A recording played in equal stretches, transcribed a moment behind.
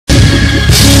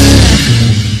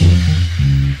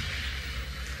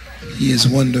He is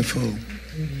wonderful.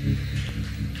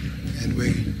 And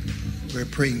we're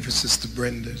praying for Sister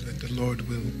Brenda that the Lord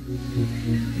will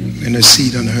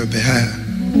intercede on her behalf,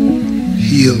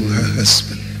 heal her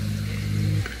husband.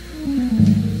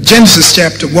 Genesis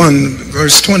chapter 1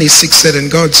 verse 26 said,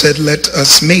 and God said, let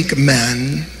us make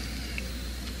man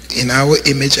in our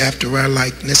image after our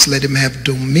likeness. Let him have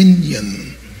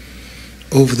dominion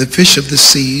over the fish of the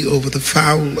sea, over the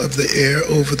fowl of the air,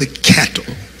 over the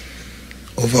cattle,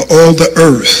 over all the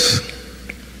earth,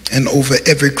 and over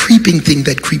every creeping thing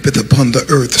that creepeth upon the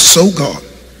earth. So God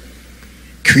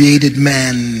created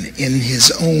man in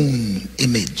his own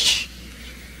image.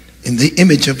 In the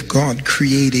image of God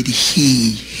created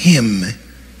he him,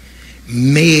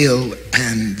 male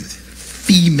and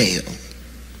female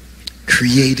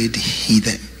created he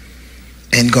them.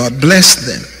 And God blessed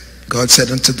them. God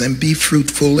said unto them, be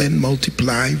fruitful and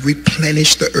multiply,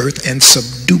 replenish the earth and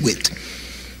subdue it.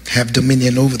 Have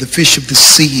dominion over the fish of the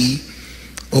sea,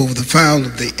 over the fowl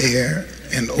of the air,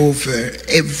 and over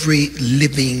every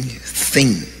living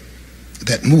thing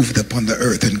that moved upon the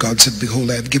earth. And God said, behold,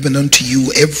 I have given unto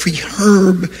you every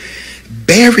herb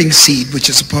bearing seed which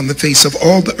is upon the face of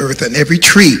all the earth, and every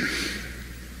tree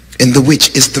in the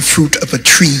which is the fruit of a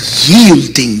tree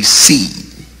yielding seed.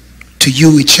 To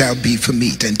you it shall be for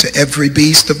meat, and to every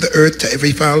beast of the earth, to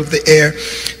every fowl of the air,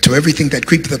 to everything that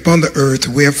creepeth upon the earth,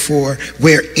 wherefore,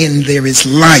 wherein there is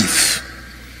life,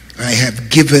 I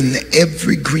have given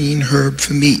every green herb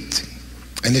for meat.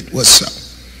 And it was so.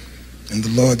 And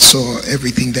the Lord saw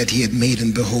everything that he had made,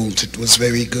 and behold, it was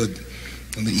very good.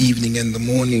 And the evening and the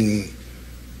morning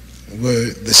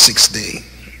were the sixth day.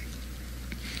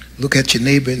 Look at your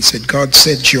neighbor and say, God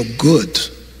said you're good.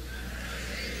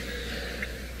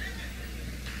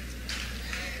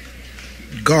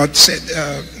 God said,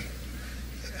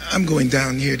 I'm going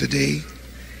down here today.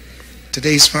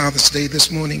 Today's Father's Day.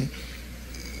 This morning,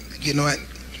 you know,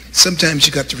 sometimes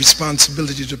you got the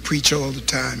responsibility to preach all the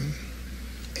time.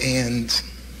 And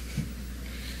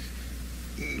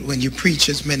when you preach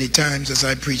as many times as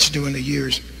I preached during the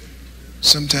years,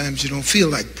 sometimes you don't feel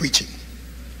like preaching.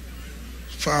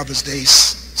 Father's Day,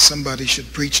 somebody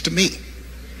should preach to me.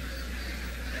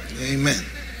 Amen.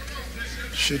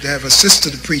 Should have a sister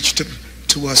to preach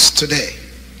to us today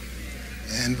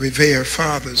and revere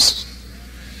fathers.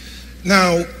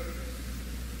 Now,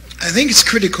 I think it's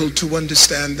critical to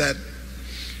understand that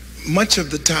much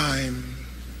of the time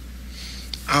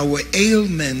our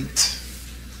ailment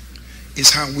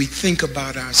is how we think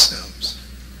about ourselves.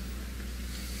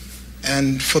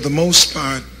 And for the most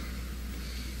part,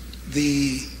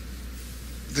 the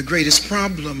greatest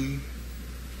problem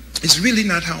is really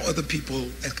not how other people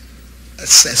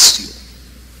assess you,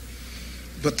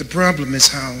 but the problem is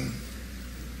how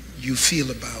you feel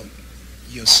about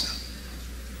yourself.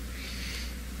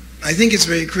 I think it's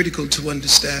very critical to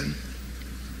understand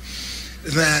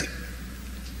that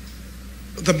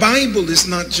the Bible is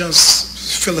not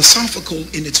just philosophical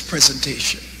in its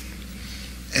presentation.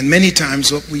 And many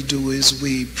times what we do is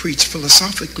we preach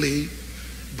philosophically,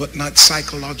 but not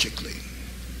psychologically.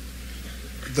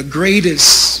 The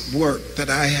greatest work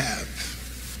that I have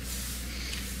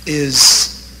is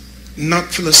not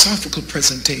philosophical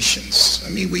presentations. I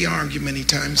mean, we argue many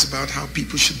times about how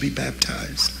people should be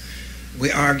baptized.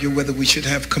 We argue whether we should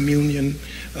have communion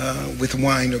with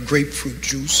wine or grapefruit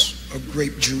juice or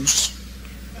grape juice.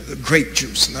 Grape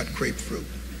juice, not grapefruit.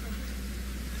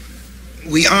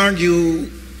 We argue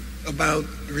about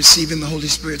receiving the Holy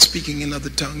Spirit, speaking in other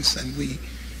tongues,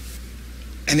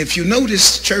 and if you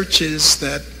notice churches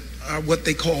that are what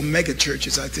they call mega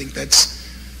churches, I think that's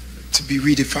to be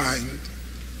redefined.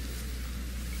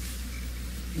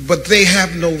 But they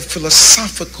have no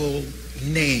philosophical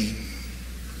name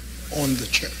on the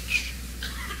church.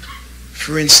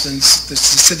 For instance, the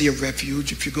City of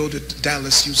Refuge. If you go to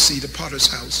Dallas, you see the Potter's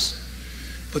House.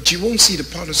 But you won't see the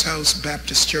Potter's House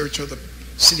Baptist Church or the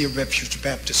City of Refuge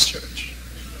Baptist Church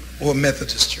or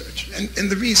Methodist Church. And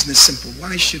the reason is simple.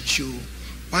 Why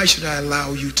should I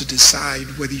allow you to decide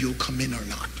whether you'll come in or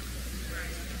not?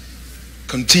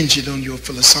 Contingent on your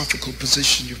philosophical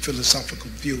position, your philosophical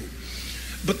view.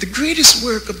 But the greatest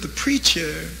work of the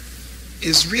preacher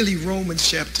is really Romans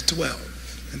chapter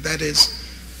 12. And that is,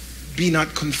 be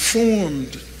not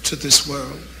conformed to this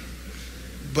world,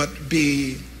 but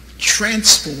be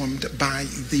transformed by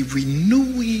the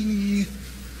renewing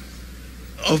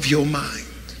of your mind.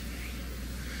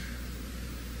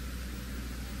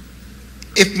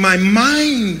 If my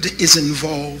mind is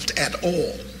involved at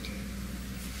all,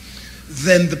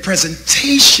 then the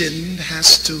presentation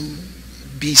has to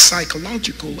be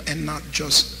psychological and not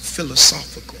just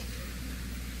philosophical.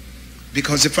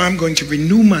 Because if I'm going to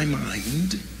renew my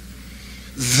mind,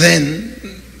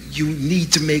 then you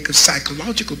need to make a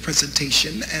psychological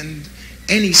presentation, and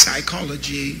any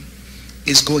psychology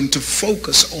is going to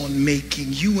focus on making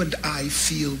you and I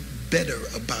feel better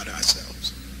about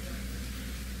ourselves.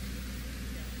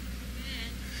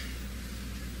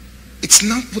 It's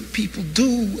not what people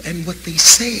do and what they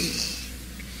say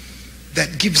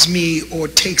that gives me or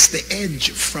takes the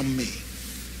edge from me.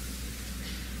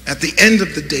 At the end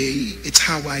of the day, it's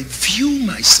how I view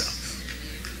myself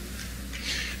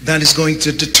that is going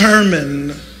to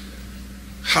determine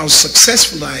how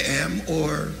successful I am,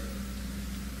 or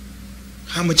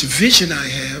how much vision I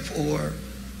have, or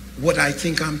what I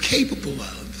think I'm capable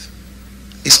of.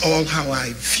 It's all how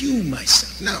I view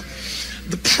myself. Now,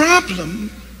 the problem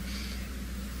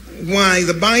why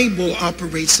the Bible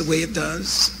operates the way it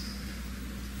does,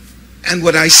 and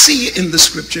what I see in the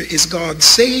scripture, is God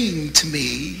saying to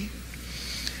me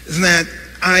that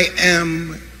I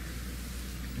am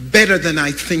better than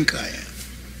I think I am.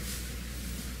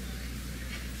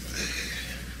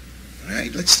 All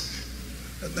right,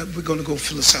 we're going to go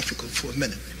philosophical for a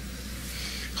minute.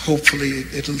 Hopefully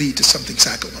it'll lead to something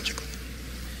psychological.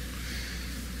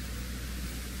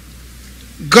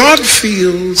 God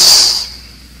feels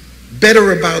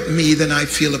better about me than I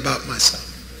feel about myself,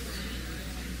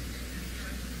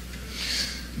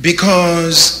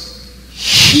 because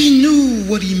he knew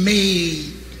what he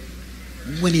made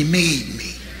when he made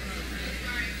me.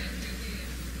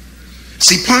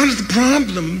 See, part of the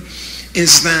problem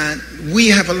is that we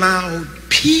have allowed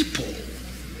people,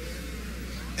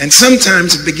 and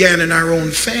sometimes it began in our own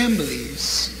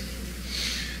families,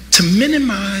 to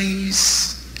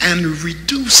minimize and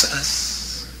reduce us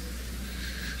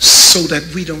so that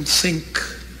we don't think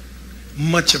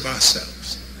much of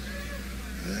ourselves.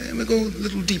 Let me go a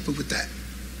little deeper with that.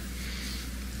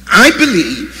 I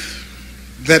believe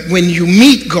that when you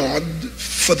meet God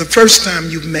for the first time,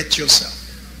 you've met yourself.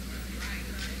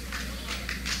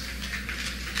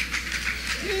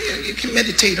 You can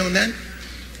meditate on that.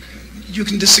 You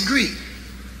can disagree.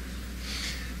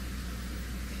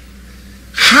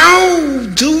 How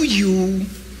do you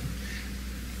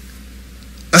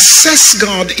assess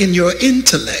God in your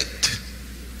intellect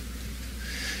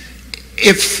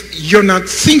if you're not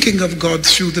thinking of God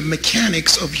through the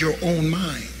mechanics of your own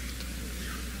mind?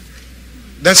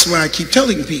 That's why I keep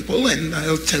telling people, and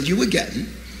I'll tell you again,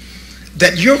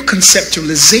 that your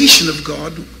conceptualization of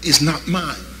God is not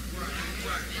mine.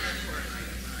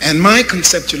 And my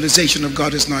conceptualization of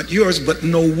God is not yours, but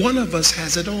no one of us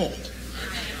has it all.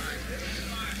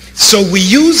 So we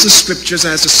use the scriptures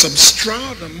as a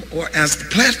substratum, or as the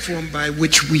platform by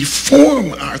which we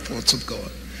form our thoughts of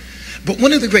God. But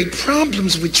one of the great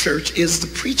problems with church is the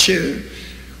preacher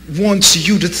wants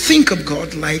you to think of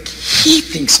God like he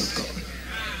thinks of God.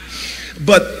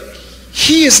 But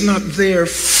he is not there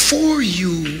for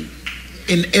you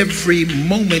in every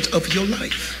moment of your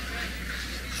life.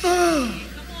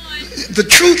 The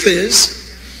truth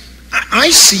is, I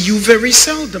see you very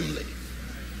seldomly.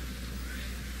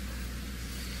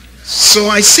 So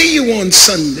I see you on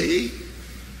Sunday,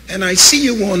 and I see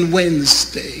you on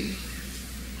Wednesday,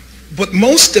 but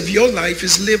most of your life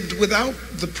is lived without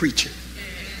the preacher.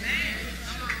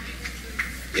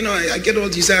 You know, I get all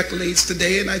these accolades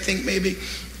today, and I think maybe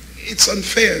it's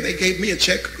unfair. They gave me a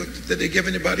check. Did they give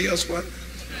anybody else one?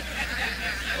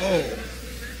 Oh.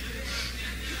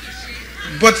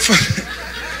 But for...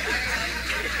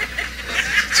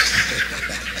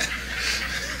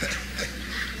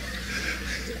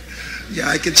 Yeah,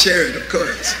 I can share it, of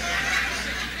course.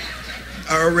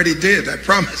 I already did, I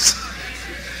promise.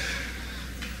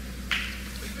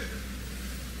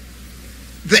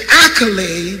 The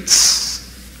accolades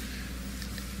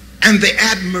and the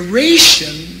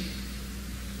admiration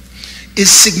is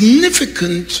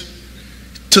significant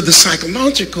to the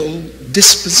psychological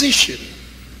disposition.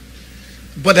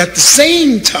 But at the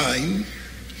same time,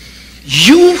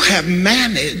 you have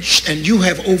managed and you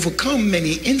have overcome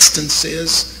many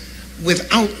instances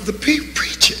without the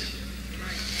preacher.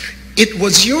 It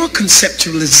was your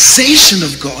conceptualization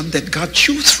of God that got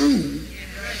you through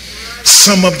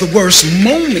some of the worst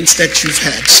moments that you've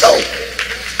had. So,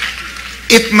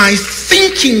 if my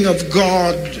thinking of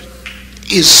God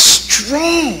is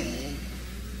strong,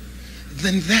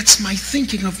 then that's my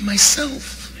thinking of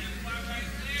myself.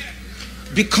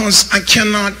 Because I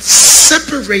cannot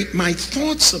separate my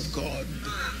thoughts of God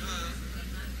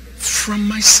from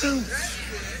myself.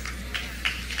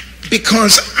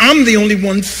 Because I'm the only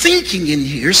one thinking in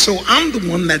here, so I'm the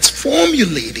one that's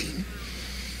formulating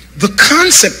the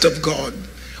concept of God,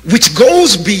 which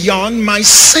goes beyond my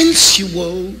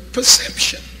sensual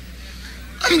perception.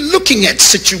 I'm looking at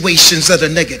situations that are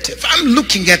negative. I'm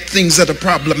looking at things that are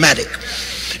problematic.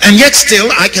 And yet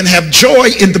still I can have joy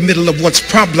in the middle of what's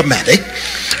problematic,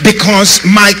 because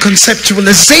my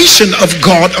conceptualization of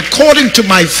God according to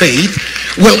my faith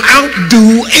will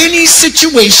outdo any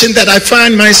situation that I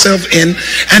find myself in.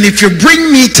 And if you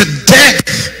bring me to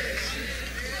death,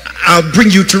 I'll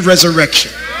bring you to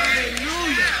resurrection.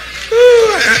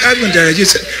 Ooh, I wonder, you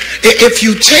said, if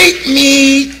you take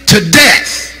me to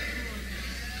death,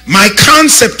 my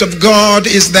concept of God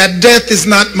is that death is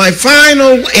not my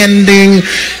final ending.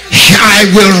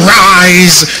 I will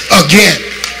rise again.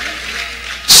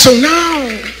 So now,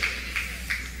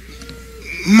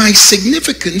 my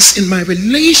significance in my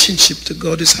relationship to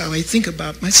God is how I think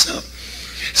about myself.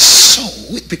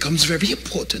 So it becomes very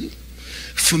important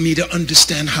for me to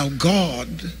understand how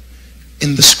God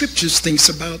in the scriptures thinks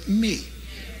about me.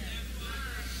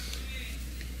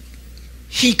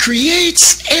 He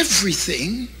creates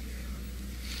everything,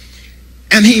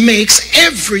 and he makes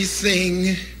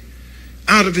everything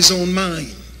out of his own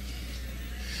mind.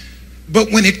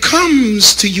 But when it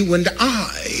comes to you and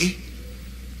I,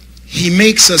 he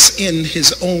makes us in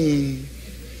his own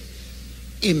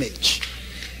image.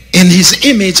 In his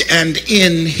image and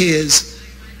in his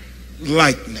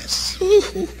likeness.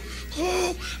 Ooh,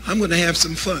 oh, I'm going to have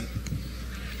some fun.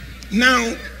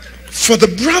 Now, for the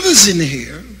brothers in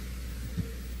here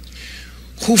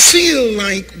who feel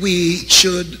like we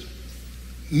should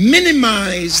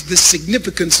minimize the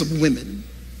significance of women,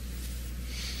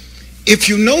 if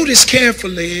you notice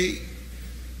carefully,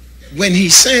 when he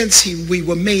says we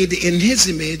were made in his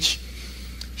image,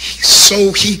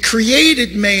 so he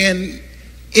created man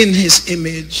in his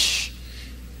image,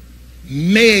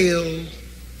 male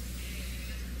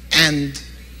and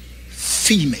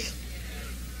female.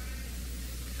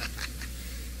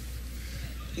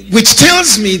 Which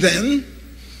tells me then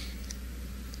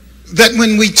that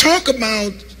when we talk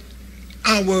about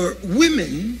our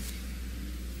women,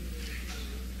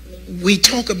 we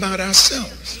talk about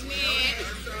ourselves.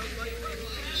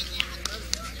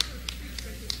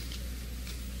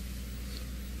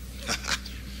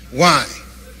 Why?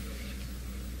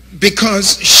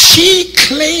 Because she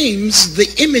claims the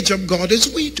image of God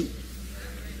as we do,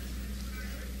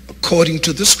 according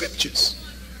to the scriptures.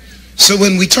 So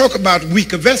when we talk about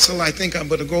weaker vessel, I think I'm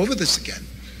going to go over this again.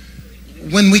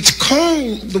 When we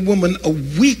call the woman a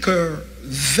weaker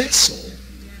vessel,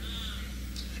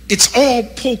 it's all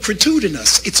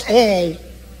pulchritudinous. It's all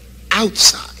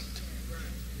outside.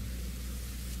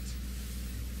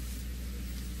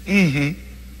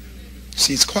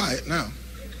 See, it's quiet now.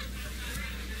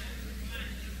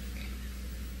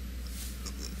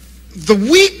 The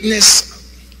weakness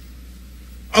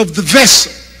of the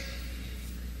vessel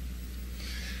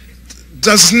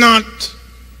does not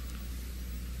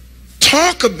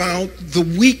talk about the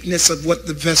weakness of what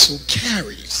the vessel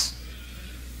carries.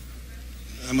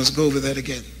 I must go over that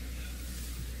again.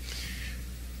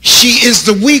 She is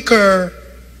the weaker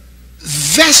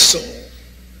vessel,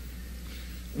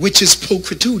 which is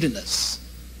pulchritudinous,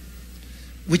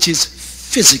 which is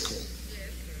physical,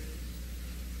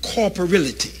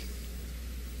 corporeality,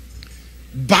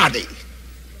 body.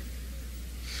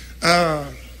 I'm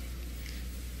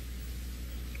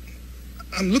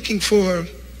looking for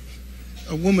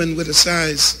a woman with a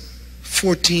size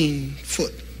 14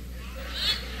 foot.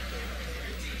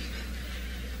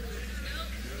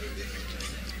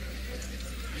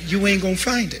 You ain't gonna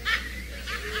find it.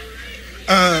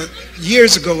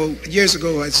 Years ago,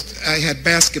 I had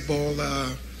basketball.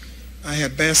 I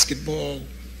had basketball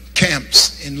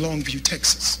camps in Longview,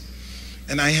 Texas,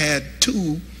 and I had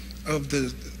two of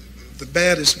the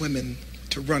baddest women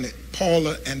to run it,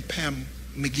 Paula and Pam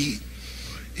McGee.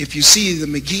 If you see the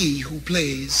McGee who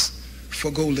plays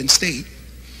for Golden State,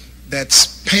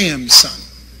 that's Pam's son,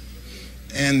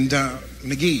 and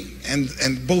McGee,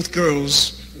 and both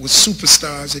girls were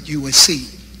superstars at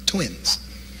USC, twins.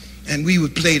 And we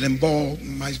would play them ball.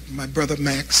 My brother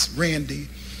Max, Randy,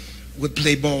 would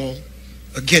play ball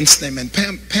against them, and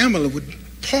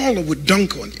Paula would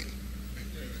dunk on you.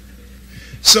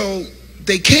 So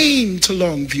they came to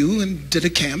Longview and did a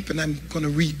camp, and I'm going to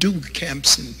redo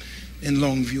camps in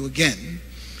Longview again.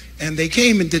 And they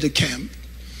came and did a camp,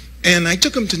 and I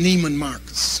took them to Neiman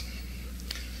Marcus,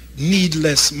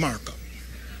 Needless Markham.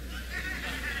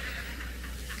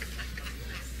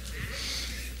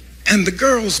 And the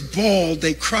girls bawled,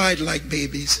 they cried like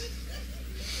babies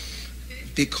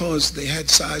because they had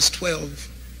size 12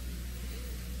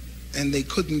 and they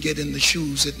couldn't get in the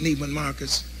shoes at Neiman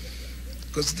Marcus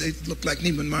because they looked like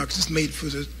Neiman Marcus is made for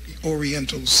the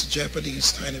Orientals,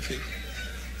 Japanese kind of thing.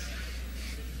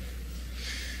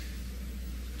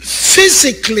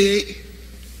 physically,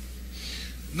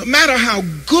 no matter how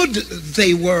good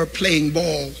they were playing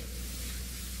ball,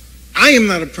 I am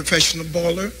not a professional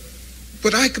baller,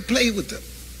 but I could play with them.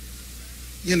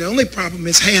 You know, the only problem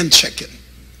is hand checking.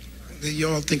 You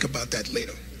all think about that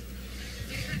later.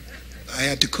 I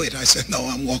had to quit. I said, no,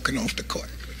 I'm walking off the court.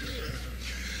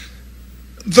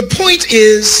 The point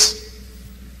is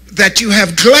that you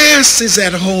have glasses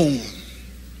at home.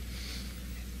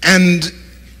 And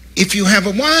if you have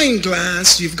a wine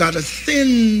glass, you've got a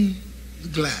thin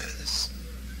glass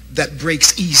that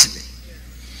breaks easily.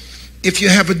 If you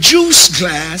have a juice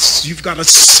glass, you've got a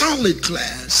solid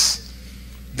glass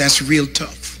that's real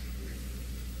tough.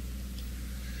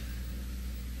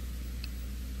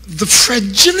 The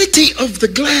fragility of the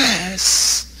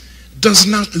glass does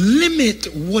not limit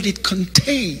what it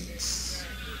contains.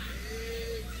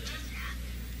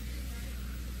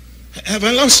 Have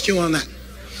I lost you on that?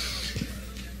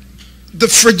 The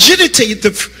fragility,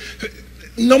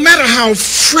 no matter how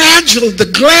fragile the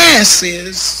glass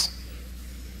is,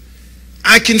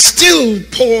 I can still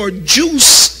pour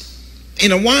juice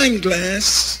in a wine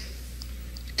glass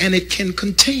and it can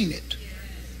contain it.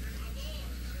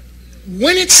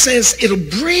 When it says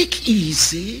it'll break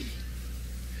easy,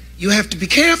 you have to be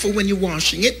careful when you're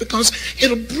washing it because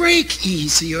it'll break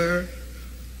easier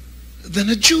than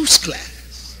a juice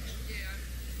glass.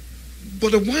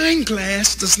 But a wine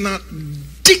glass does not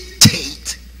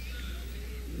dictate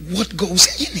what goes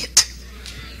in it.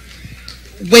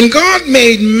 When God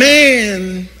made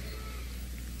man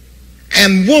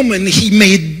and woman, he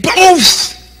made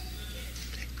both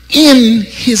in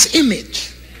his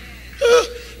image.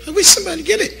 I wish somebody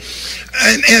get it.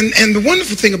 And the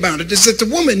wonderful thing about it is that the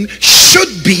woman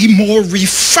should be more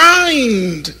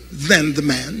refined than the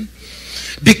man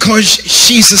because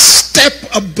she's a step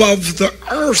above the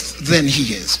earth than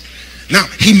he is. Now,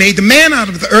 he made the man out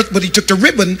of the earth, but he took the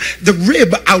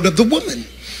rib out of the woman.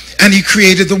 And he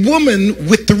created the woman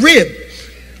with the rib.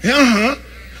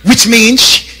 Which means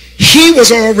he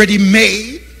was already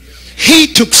made. He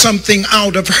took something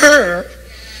out of her,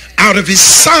 out of his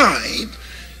side,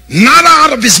 not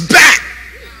out of his back.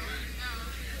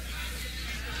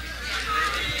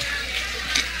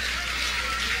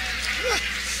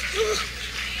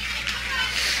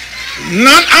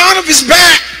 Not out of his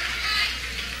back.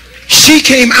 She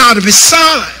came out of his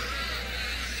side.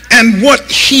 And what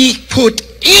he put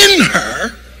in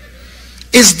her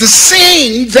is the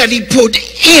same that he put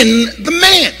in the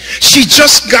man. She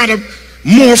just got a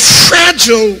more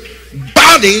fragile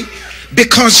body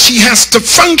because she has to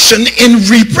function in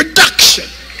reproduction.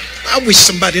 I wish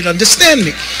somebody would understand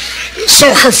me.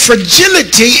 So her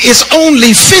fragility is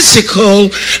only physical,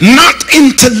 not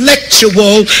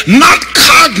intellectual, not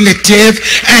cognitive,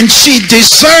 and she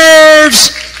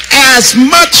deserves as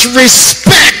much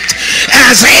respect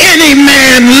as any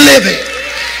man living.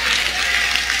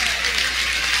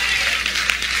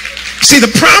 See,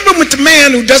 the problem with the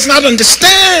man who does not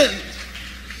understand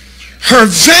her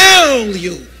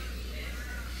value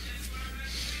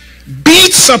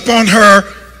beats up on her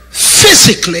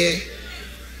physically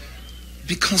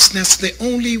because that's the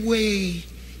only way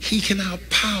he can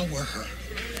outpower her.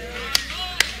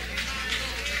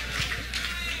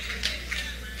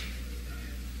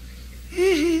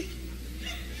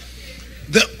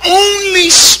 The only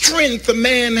strength a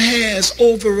man has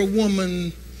over a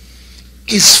woman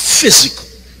is physical.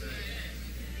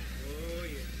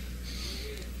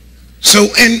 So,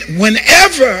 and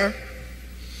whenever,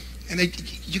 and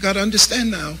you got to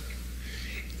understand now,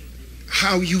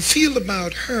 how you feel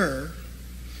about her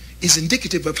is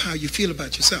indicative of how you feel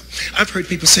about yourself. I've heard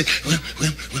people say, well,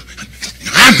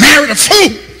 I married a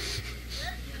fool.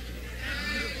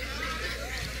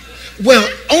 Well,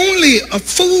 only a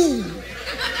fool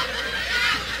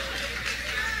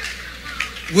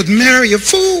would marry a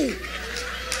fool.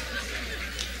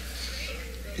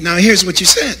 Now here's what you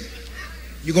said.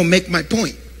 You're going to make my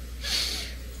point.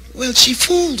 Well, she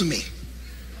fooled me.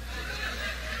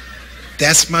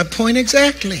 That's my point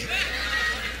exactly.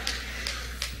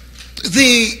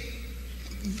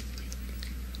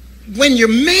 When you're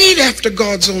made after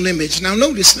God's own image, now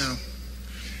notice now,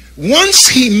 once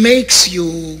he makes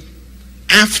you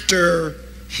after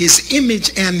his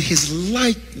image and his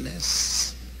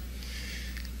likeness,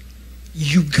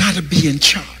 you got to be in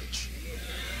charge.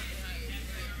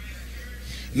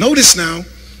 Notice now,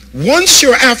 once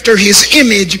you're after his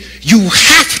image, you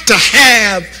have to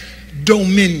have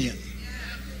dominion.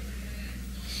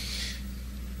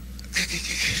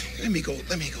 Let me go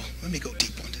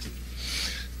deep on this.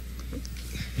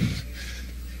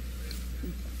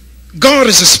 God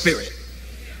is a spirit.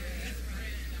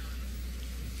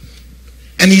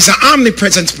 And he's an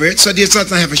omnipresent spirit, so this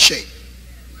doesn't have a shape.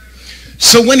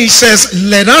 So when he says,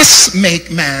 let us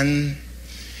make man,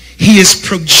 he is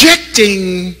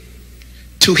projecting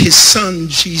to his son,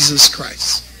 Jesus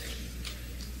Christ.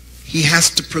 He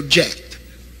has to project.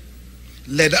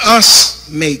 Let us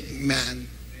make man.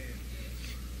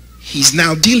 He's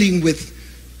now dealing with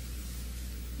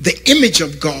the image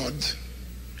of God.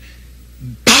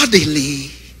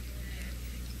 Bodily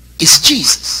is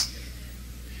Jesus.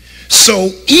 So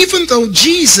even though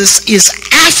Jesus is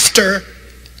after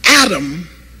Adam,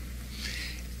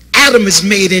 Adam is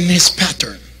made in his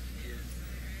pattern.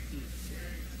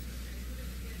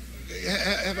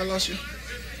 Have I lost you?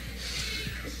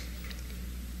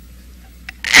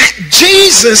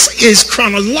 Jesus is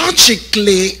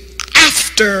chronologically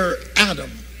after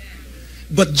Adam,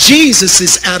 but Jesus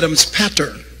is Adam's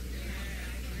pattern.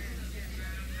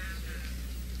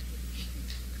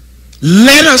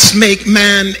 Let us make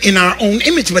man in our own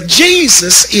image, but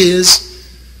Jesus is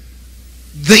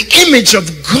the image of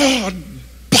God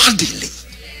bodily.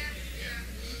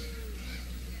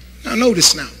 Now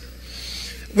notice now,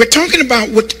 we're talking about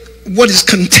what is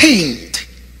contained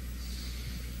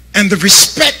and the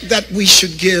respect that we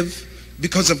should give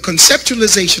because of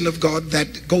conceptualization of God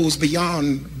that goes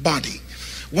beyond body.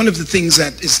 One of the things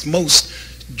that is most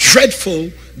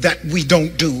dreadful that we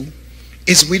don't do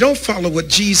is we don't follow what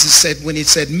Jesus said when he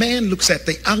said, man looks at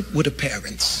the outward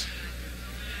appearance,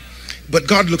 but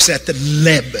God looks at the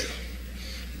leb,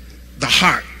 the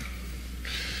heart.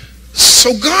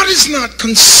 So God is not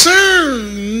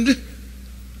concerned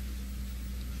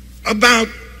about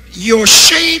your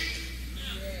shape,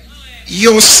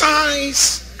 your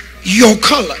size, your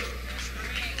color,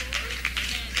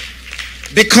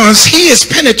 because he is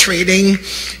penetrating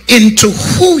into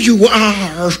who you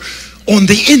are on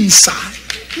the inside.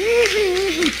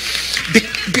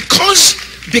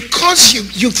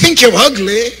 Because you think you're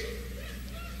ugly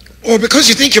or because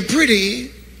you think you're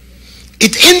pretty,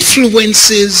 it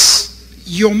influences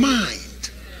your mind.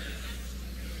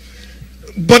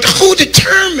 But who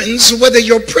determines whether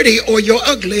you're pretty or you're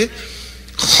ugly?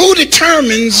 Who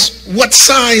determines what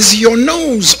size your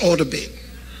nose ought to be?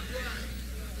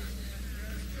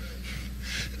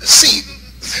 See,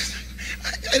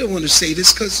 I don't want to say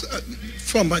this because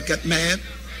I got mad.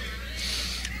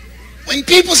 When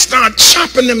people start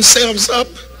chopping themselves up,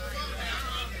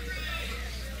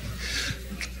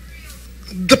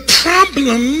 the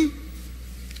problem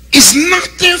is not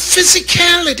their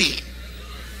physicality.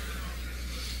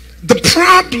 The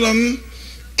problem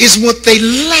is what they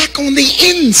lack on the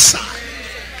inside.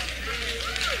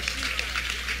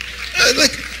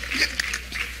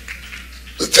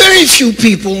 Very few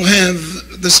people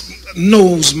have this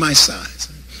nose my size.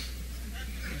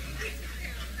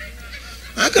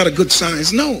 I got a good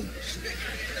sized nose.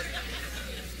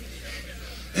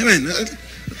 Amen.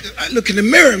 I look in the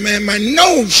mirror, man, my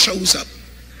nose shows up.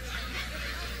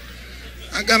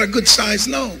 I got a good sized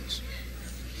nose.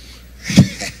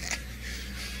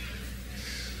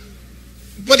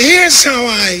 But here's how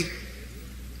I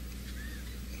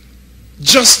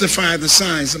justify the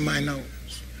size of my nose.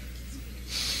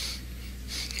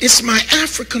 It's my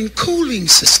African cooling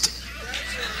system.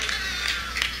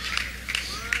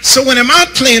 So when I'm out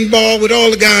playing ball with all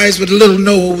the guys with little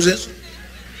noses,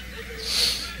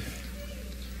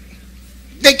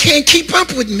 they can't keep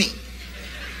up with me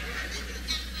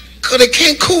because they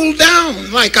can't cool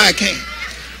down like I can.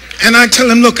 And I tell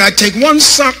them, look, I take one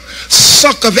suck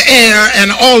of air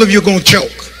and all of you are going to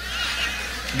choke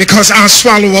because I'll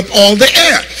swallow up all the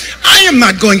air. I am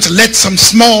not going to let some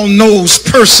small nosed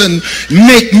person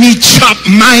make me chop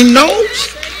my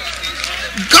nose.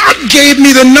 God gave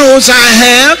me the nose I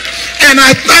have, and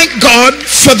I thank God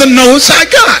for the nose I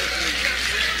got.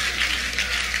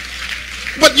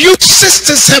 But you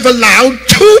sisters have allowed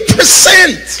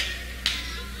 2%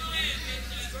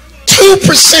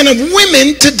 of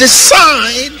women to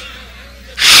decide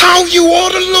how you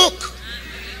ought to look.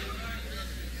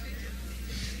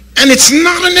 And it's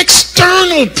not an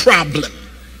external problem.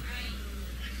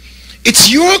 It's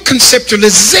your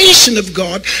conceptualization of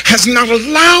God has not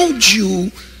allowed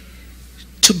you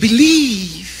to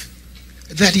believe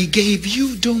that he gave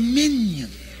you dominion.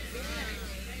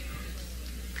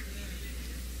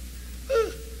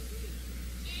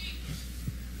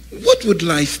 What would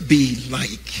life be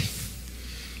like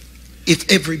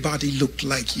if everybody looked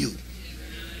like you?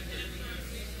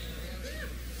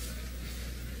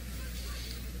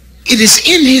 It is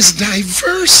in his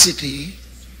diversity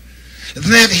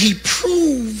that he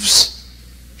proves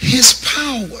his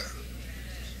power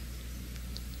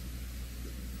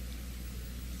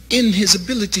in his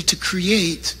ability to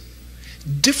create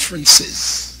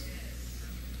differences.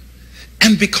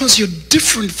 And because you're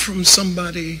different from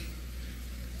somebody,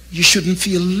 you shouldn't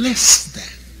feel less than.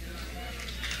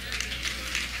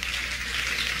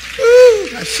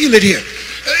 Ooh, I feel it here.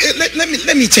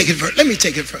 Let me take it further. Let me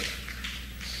take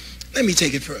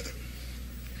it further.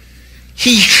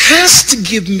 He has to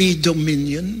give me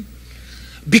dominion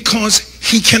because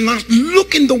he cannot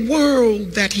look in the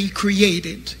world that he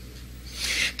created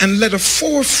and let a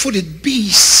four-footed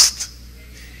beast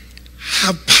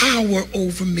have power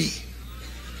over me.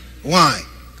 Why?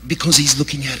 Because he's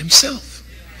looking at himself.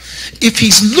 If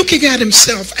he's looking at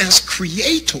himself as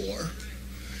creator,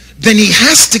 then he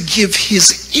has to give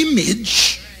his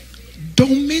image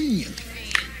dominion.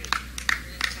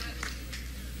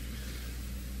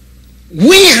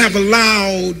 We have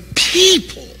allowed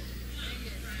people,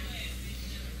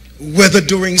 whether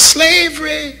during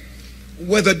slavery,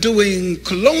 whether during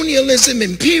colonialism,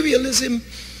 imperialism,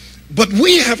 but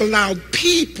we have allowed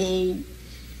people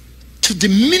to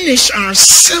diminish our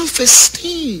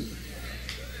self-esteem.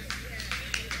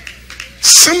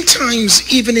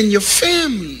 Sometimes even in your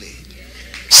family.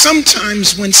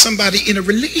 Sometimes when somebody in a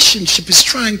relationship is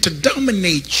trying to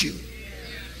dominate you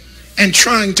and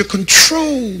trying to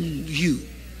control you,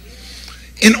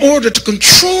 in order to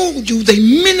control you, they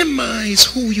minimize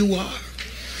who you are.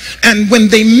 And when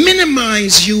they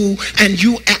minimize you and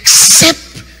you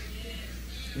accept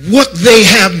what they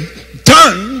have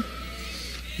done,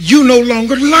 you no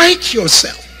longer like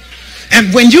yourself.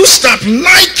 And when you stop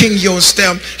liking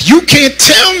yourself, you can't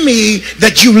tell me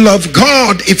that you love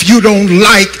God if you don't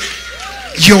like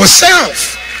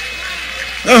yourself.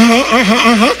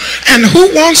 And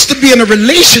who wants to be in a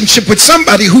relationship with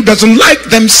somebody who doesn't like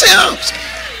themselves?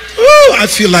 Oh, I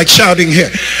feel like shouting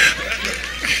here.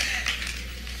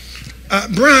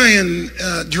 Brian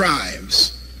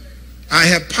drives. I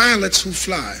have pilots who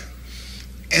fly.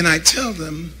 And I tell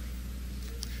them,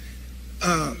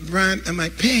 Brian, am I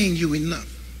paying you enough?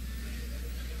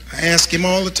 I ask him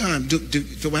all the time,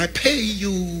 do I pay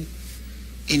you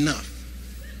enough?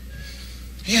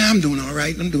 Yeah, I'm doing all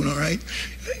right. I'm doing all right.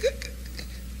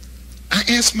 I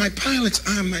ask my pilots,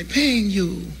 am I paying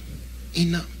you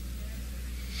enough?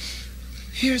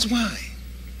 Here's why.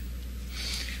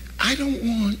 I don't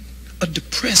want a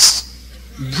depressed,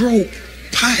 broke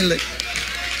pilot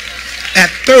at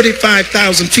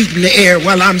 35,000 feet in the air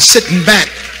while I'm sitting back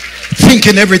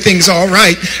thinking everything's all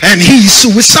right and he's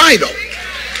suicidal.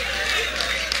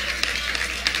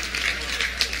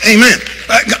 Amen.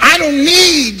 I don't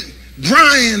need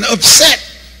Brian upset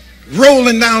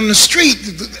rolling down the street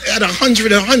at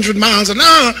 100 miles an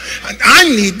hour. I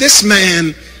need this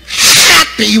man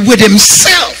happy with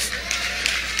himself.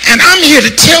 And I'm here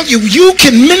to tell you, you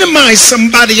can minimize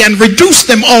somebody and reduce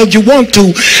them all you want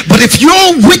to, but if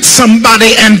you're with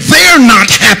somebody and they're not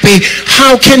happy,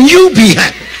 how can you be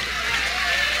happy?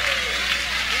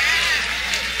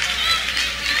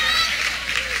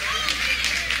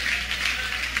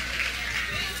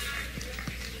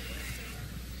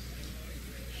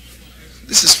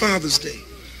 This is Father's Day.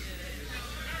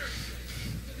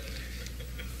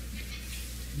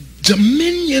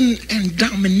 Dominion and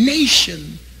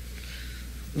domination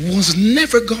was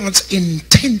never God's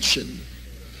intention,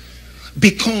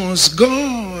 because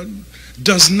God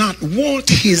does not want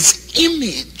his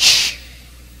image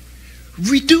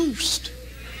reduced.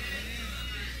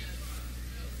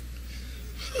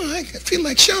 Oh, I feel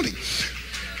like shouting.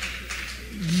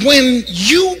 When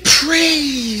you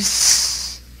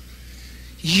praise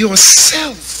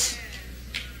yourself,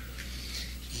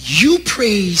 you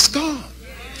praise God.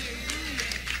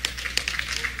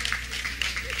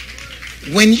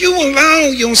 When you allow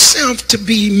yourself to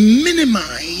be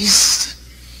minimized,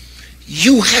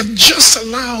 you have just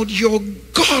allowed your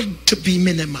God to be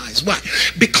minimized. Why?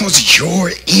 Because you're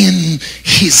in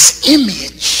his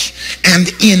image and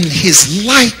in his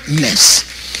likeness.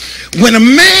 When a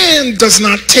man does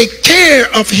not take care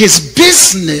of his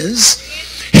business,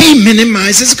 he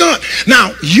minimizes God.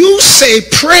 Now, you say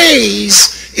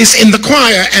praise is in the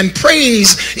choir and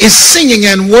praise is singing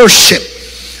and worship.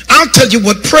 I'll tell you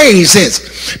what praise is.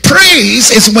 Praise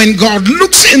is when God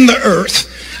looks in the earth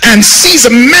and sees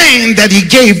a man that he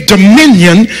gave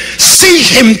dominion, see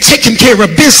him taking care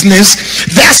of business.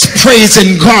 That's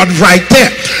praising God right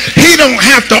there. He don't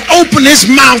have to open his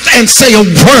mouth and say a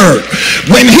word.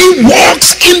 When he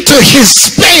walks into his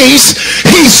space,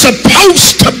 he's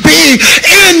supposed to be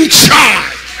in charge.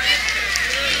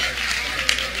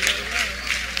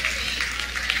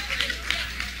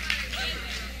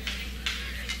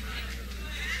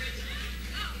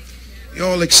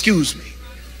 Y'all excuse me.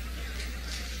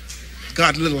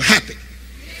 Got a little happy.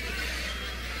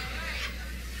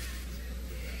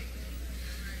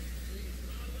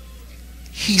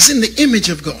 He's in the image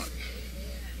of God,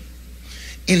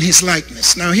 in his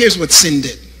likeness. Now here's what sin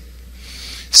did.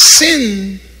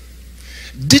 Sin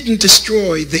didn't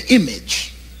destroy the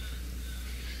image.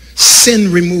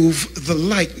 Sin removed the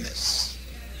likeness.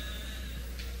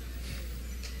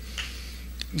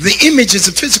 The image is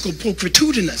a physical,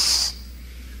 pulchritudinous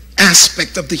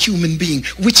aspect of the human being,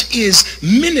 which is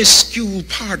minuscule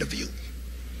part of you,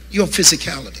 your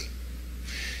physicality.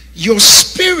 Your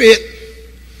spirit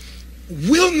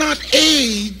will not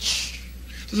age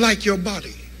like your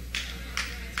body.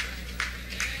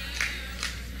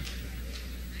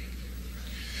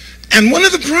 And one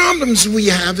of the problems we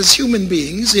have as human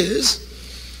beings is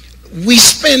we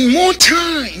spend more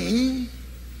time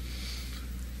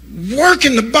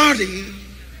working the body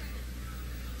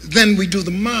than we do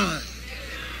the mind.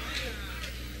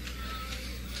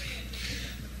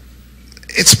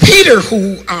 It's Peter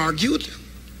who argued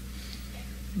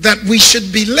that we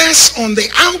should be less on the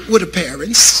outward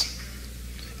appearance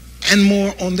and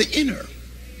more on the inner.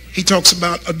 He talks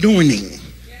about adorning.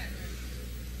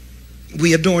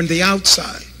 We adorn the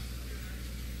outside.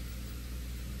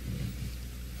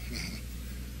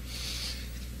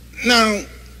 Now,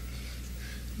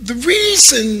 the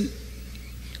reason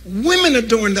women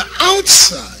adorn the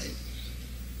outside,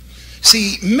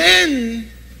 see,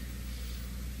 men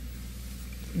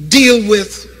deal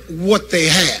with what they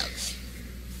have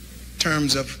in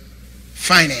terms of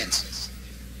finances.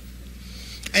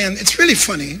 And it's really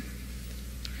funny.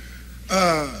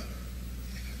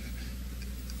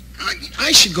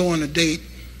 I should go on a date,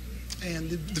 and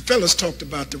the fellas talked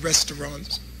about the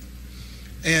restaurants,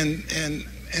 and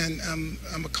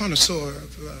I'm a connoisseur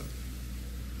of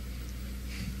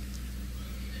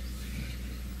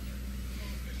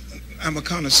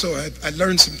I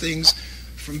learned some things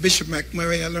from Bishop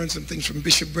McMurray, I learned some things from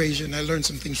Bishop Brazier, and I learned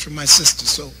some things from my sister,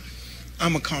 so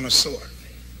I'm a connoisseur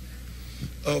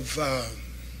of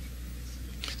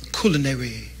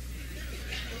culinary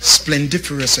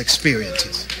splendiferous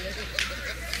experiences.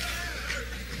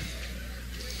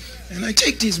 And I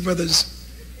take these brothers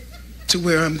to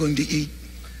where I'm going to eat,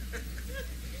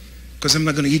 because I'm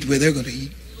not going to eat where they're going to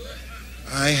eat.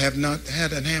 I have not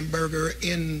had a hamburger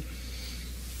in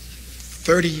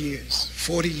 30 years,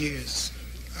 40 years.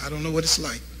 I don't know what it's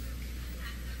like.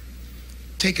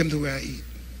 Take them to where I eat.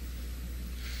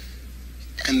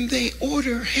 And they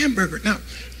order hamburger. Now,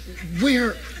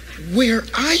 where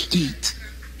I eat,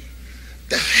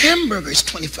 the hamburger is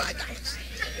 $25.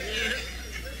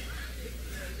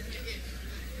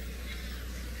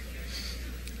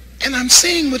 And I'm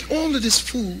saying, with all of this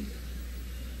food,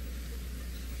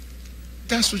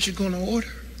 that's what you're going to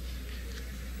order.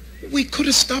 We could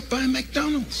have stopped by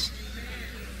McDonald's.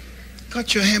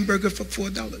 Got your hamburger for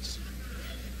 $4.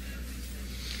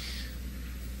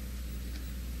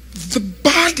 The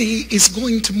body is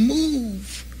going to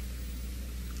move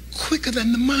quicker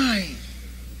than the mind.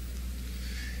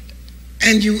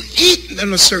 And you eat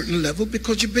on a certain level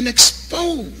because you've been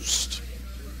exposed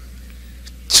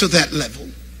to that level.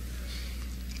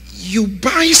 You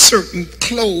buy certain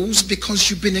clothes because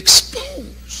you've been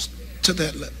exposed to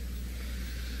that level.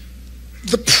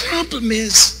 The problem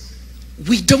is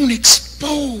we don't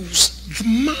expose the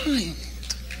mind.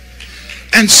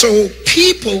 And so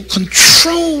people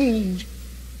control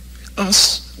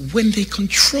us when they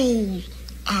control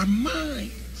our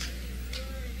mind.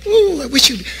 Ooh, I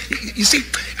wish you see,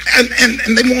 and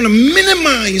they want to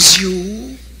minimize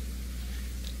you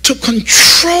to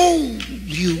control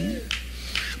you.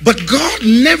 But God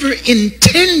never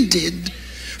intended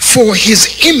for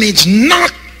his image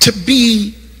not to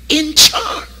be in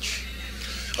charge.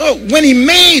 Oh, when he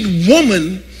made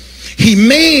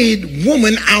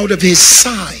woman out of his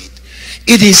side.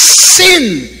 It is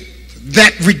sin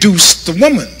that reduced the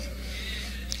woman.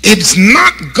 It's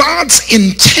not God's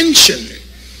intention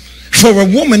for a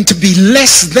woman to be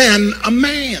less than a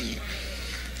man.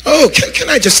 Oh, can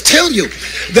I just tell you,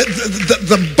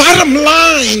 the bottom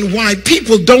line why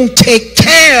people don't take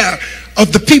care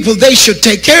of the people they should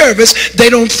take care of is they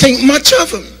don't think much of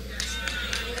them.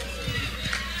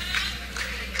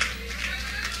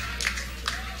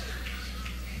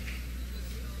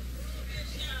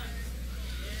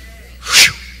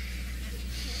 Whew.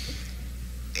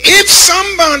 If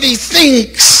somebody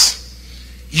thinks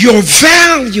you're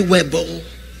valuable,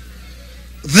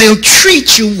 they'll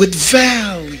treat you with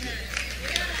value.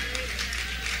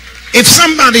 If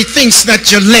somebody thinks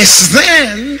that you're less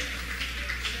than,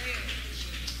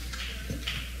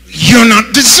 you're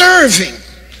not deserving.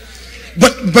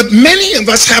 But many of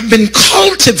us have been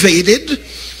cultivated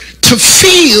to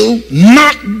feel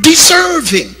not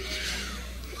deserving.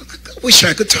 I wish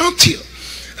I could talk to you.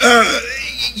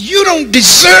 you don't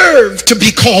deserve to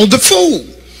be called a fool.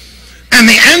 And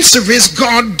the answer is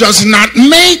God does not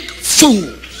make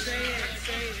fools.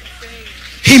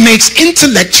 He makes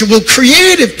intellectual,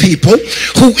 creative people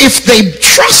who, if they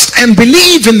trust and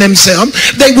believe in themselves,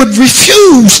 they would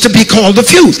refuse to be called a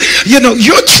fool. You know,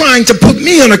 you're trying to put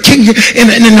me in a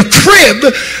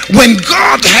crib when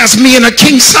God has me in a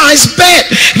king-size bed.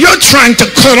 You're trying to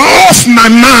cut off my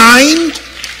mind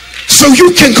so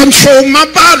you can control my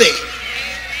body.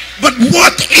 But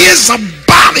what is a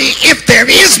body if there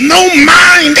is no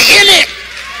mind in it?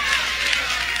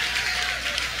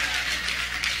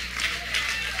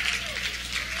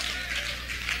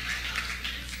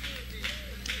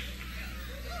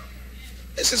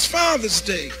 This is Father's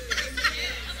Day.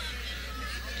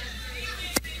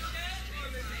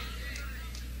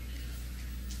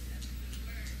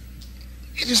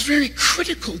 It is very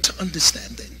critical to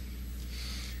understand then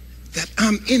that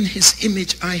I'm in his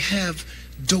image. I have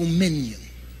dominion.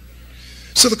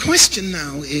 So the question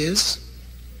now is,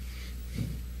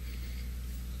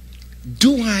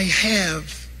 do I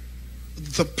have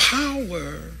the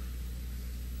power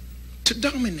to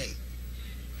dominate?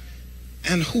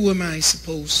 And who am I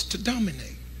supposed to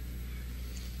dominate?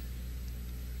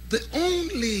 The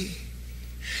only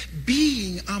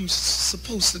being I'm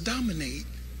supposed to dominate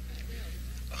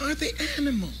are the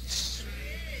animals.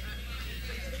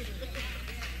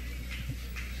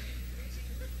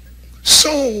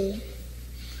 So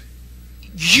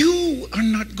you are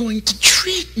not going to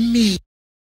treat me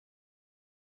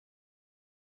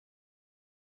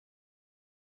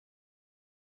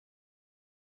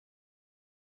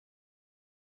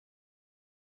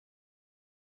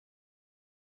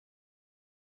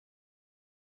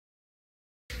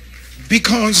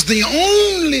because the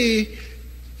only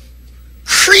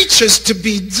creatures to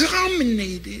be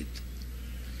dominated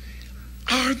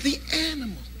are the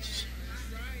animals.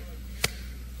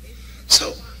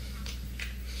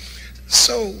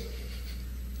 So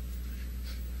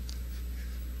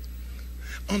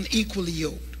unequally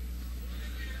yoked.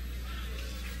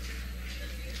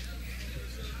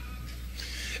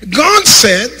 God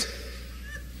said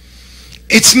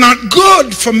it's not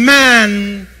good for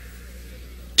man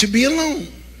to be alone.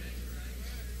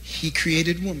 He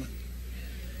created woman.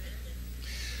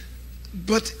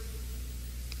 But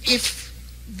if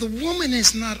the woman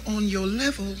is not on your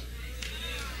level,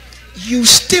 you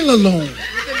still alone.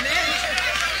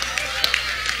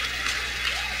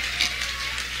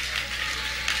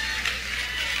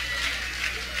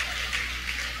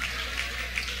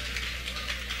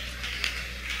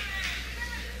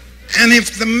 And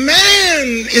if the man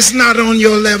is not on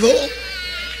your level,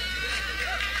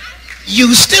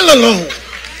 you still alone.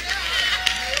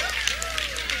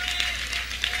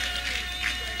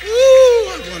 Ooh,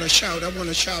 I want to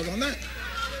shout on that.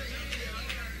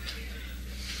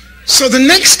 So the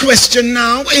next question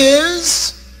now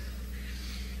is,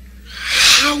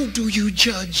 how do you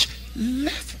judge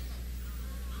level?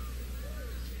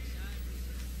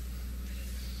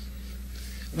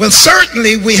 Well,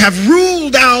 certainly we have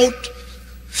ruled out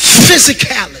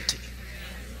physicality.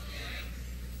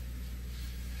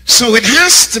 So it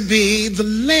has to be the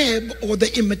leb, or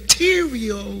the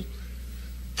immaterial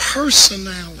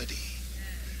personality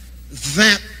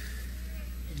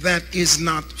that is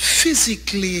not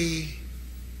physically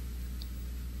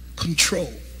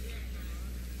controlled.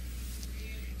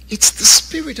 It's the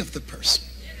spirit of the person,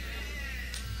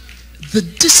 the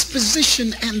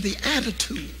disposition and the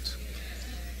attitude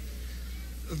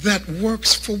that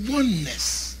works for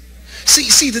oneness.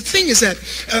 See, the thing is that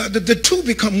the two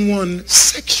become one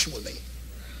sexually.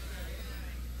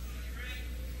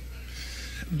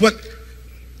 But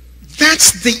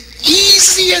that's the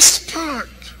easiest part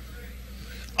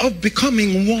of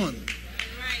becoming one.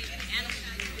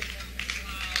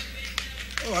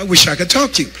 Oh, I wish I could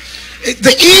talk to you.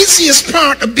 The easiest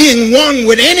part of being one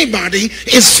with anybody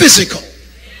is physical.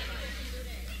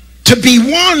 To be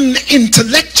one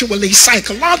intellectually,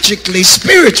 psychologically,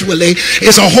 spiritually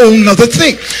is a whole nother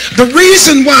thing. The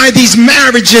reason why these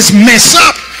marriages mess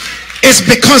up is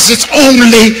because it's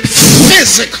only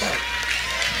physical.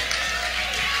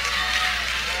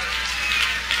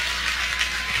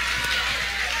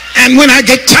 And when I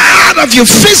get tired of you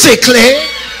physically,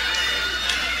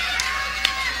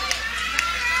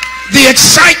 the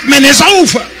excitement is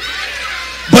over.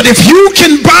 But if you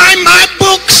can buy my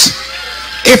books,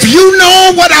 if you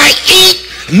know what I eat,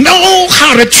 know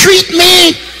how to treat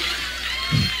me,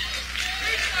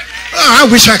 I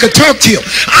wish I could talk to you.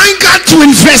 I ain't got to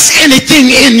invest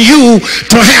anything in you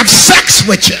to have sex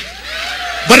with you.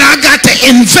 But I got to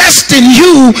invest in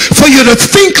you for you to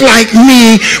think like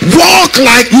me, walk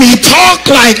like me, talk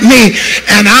like me.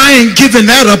 And I ain't giving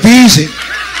that up easy.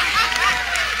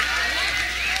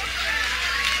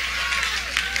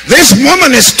 This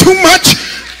woman is too much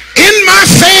in my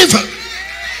favor.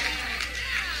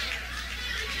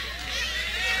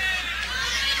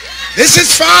 This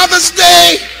is Father's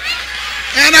Day,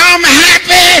 and I'm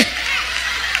happy.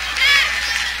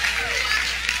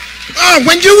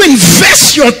 When you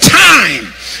invest your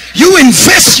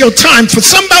time for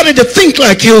somebody to think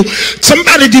like you,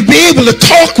 somebody to be able to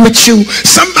talk with you,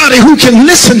 somebody who can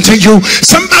listen to you,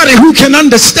 somebody who can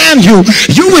understand you,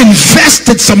 you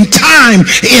invested some time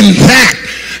in that.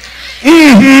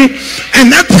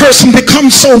 And that person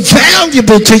becomes so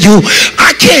valuable to you.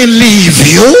 I can't leave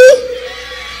you.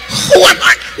 Who am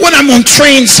I? What, I'm going to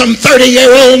train some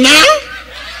 30-year-old now?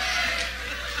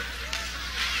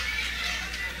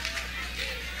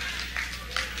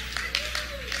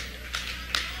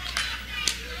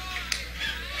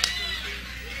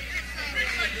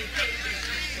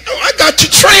 I got to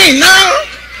train now.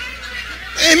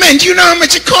 Amen. Do you know how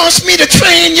much it costs me to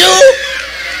train you?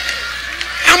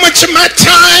 How much of my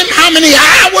time, how many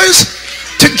hours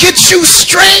to get you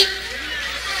straight?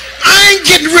 I ain't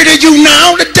getting rid of you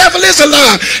now. The devil is a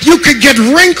lie. You could get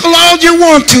wrinkled all you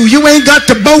want to. You ain't got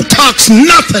to Botox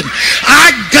nothing.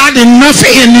 I got enough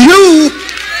in you.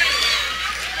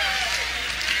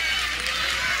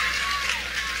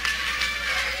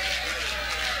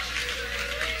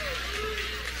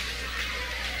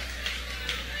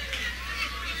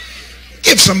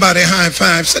 Give somebody a high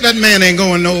five. Say, that man ain't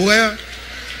going nowhere.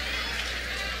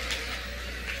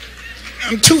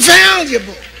 I'm too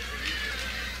valuable.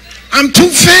 I'm too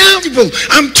valuable.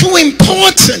 I'm too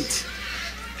important.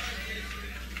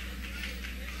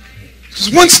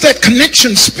 Because once that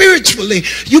connection spiritually,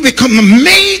 you become a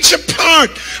major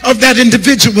part of that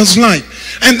individual's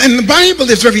life. And the Bible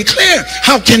is very clear.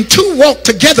 How can two walk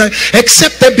together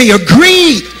except they be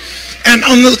agreed? And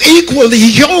unequally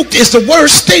yoked is the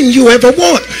worst thing you ever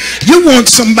want. You want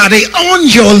somebody on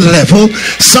your level,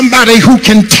 somebody who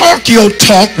can talk your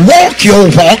talk, walk your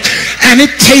walk, and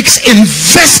it takes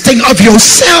investing of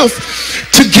yourself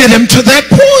to get them to that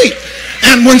point.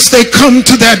 And once they come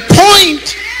to that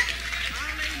point,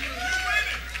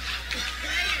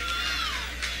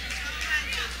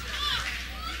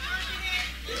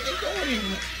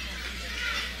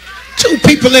 two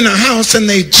people in a house and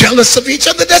they jealous of each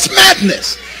other, that's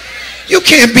madness. You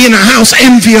can't be in a house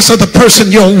envious of the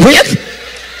person you're with.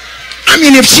 I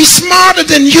mean, if she's smarter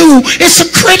than you, it's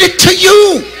a credit to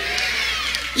you.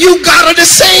 You got her to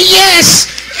say yes,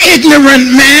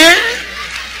 ignorant man.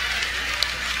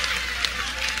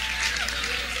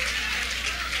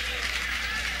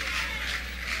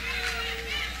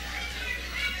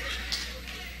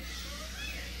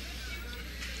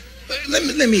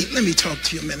 Let me talk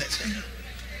to you a minute.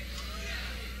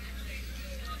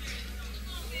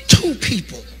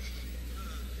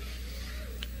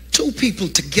 Two people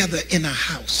together in a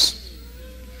house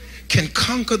can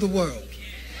conquer the world.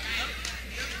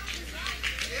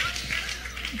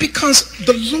 Because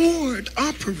the Lord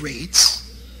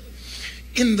operates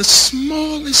in the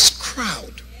smallest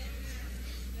crowd.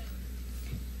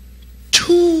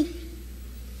 2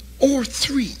 or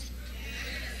 3.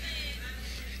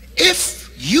 If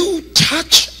you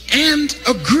touch and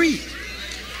agree,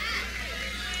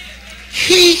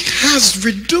 he has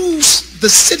reduced the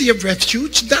city of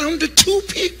refuge down to 2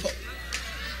 people.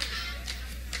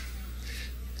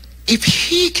 If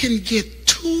he can get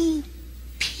 2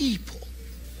 people,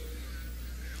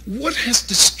 what has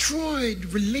destroyed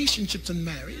relationships and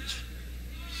marriage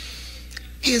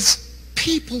is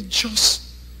people just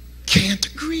can't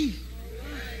agree.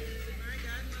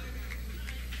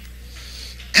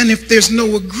 And if there's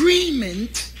no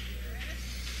agreement,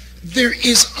 there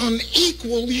is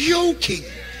unequal yoking.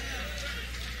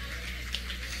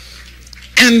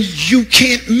 And you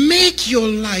can't make your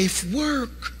life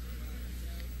work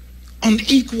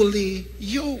unequally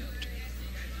yoked.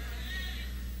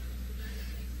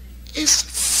 It's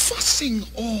fussing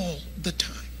all the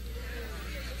time.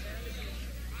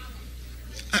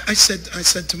 I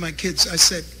said to my kids, I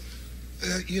said,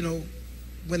 you know,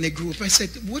 when they grew up, I said,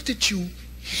 what did you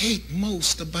hate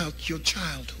most about your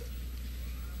childhood?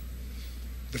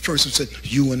 The first one said,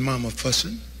 you and mama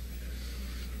fussing.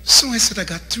 So I said, I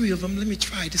got 3 of them. Let me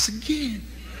try this again.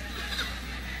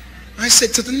 I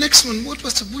said to the next one, what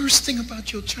was the worst thing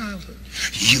about your childhood?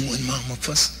 You and mama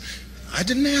fussing. I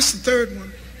didn't ask the third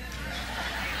one.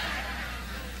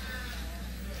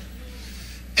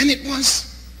 And it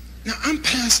was, now I'm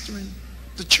pastoring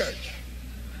the church.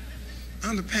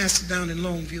 I'm the pastor down in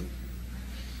Longview,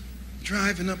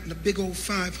 driving up in a big old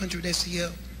 500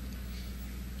 SEL,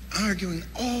 arguing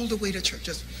all the way to church,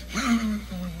 just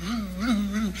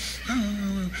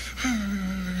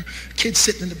kids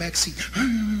sitting in the back seat.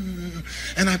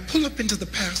 And I pull up into the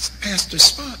pastor's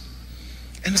spot,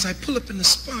 and as I pull up in the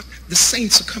spot, the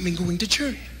saints are coming, going to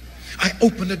church. I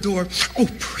open the door. Oh,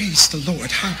 praise the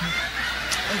Lord.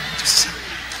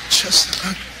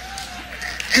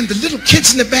 And the little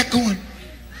kids in the back going,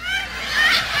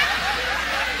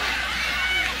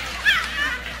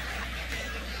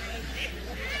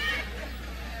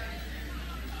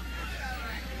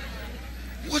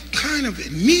 what kind of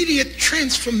immediate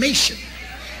transformation?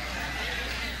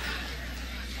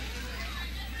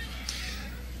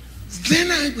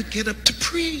 Then I would get up to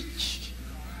preach.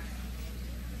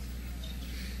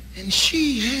 And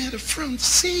she had a front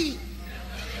seat.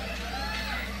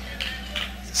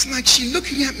 It's like she's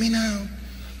looking at me now.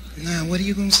 Now, what are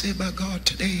you going to say about God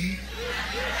today?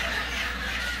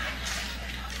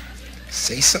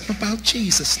 Say something about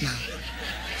Jesus now.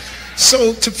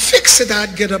 So to fix it,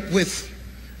 I'd get up with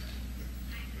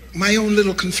my own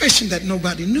little confession that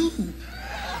nobody knew.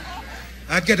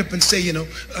 I'd get up and say, you know,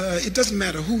 it doesn't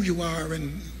matter who you are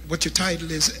and what your title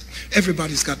is.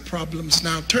 Everybody's got problems.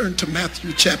 Now turn to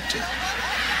Matthew chapter.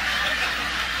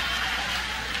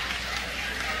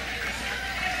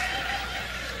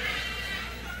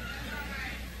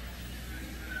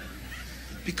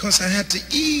 Because I had to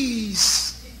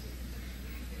ease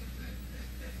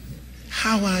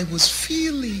how I was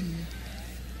feeling,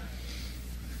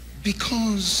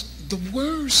 because the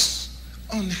worst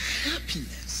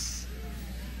unhappiness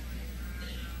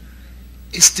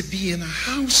is to be in a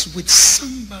house with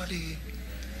somebody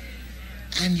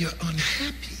and you're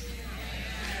unhappy.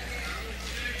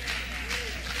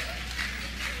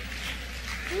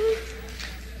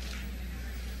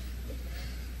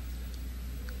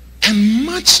 And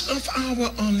much of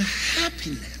our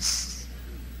unhappiness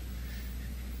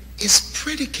is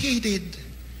predicated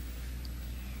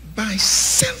by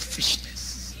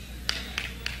selfishness.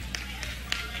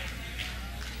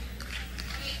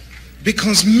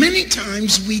 Because many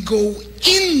times we go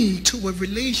into a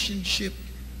relationship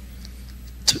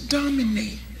to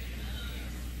dominate.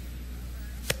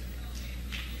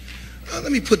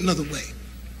 Let me put it another way.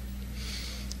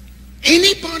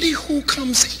 Anybody who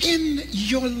comes in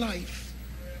your life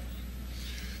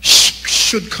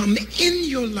should come in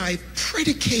your life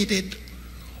predicated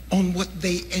on what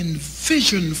they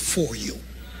envision for you.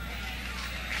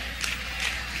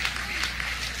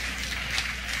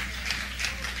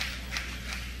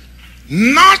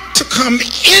 Not to come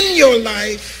in your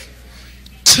life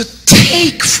to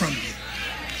take from you.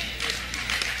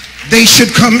 They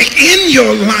should come in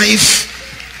your life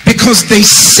because they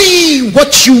see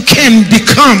what you can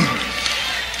become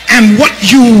and what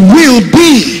you will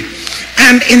be.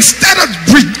 And instead of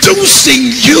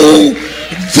reducing you,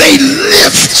 they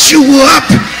lift you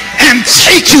up and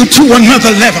take you to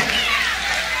another level.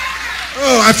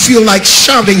 Oh, I feel like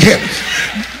shouting here.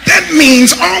 That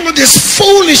means all of this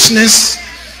foolishness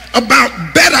about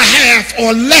better half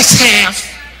or less half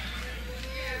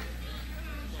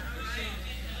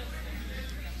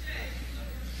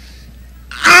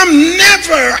I'm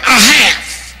never a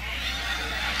half.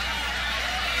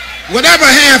 Whatever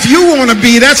half you want to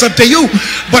be, that's up to you.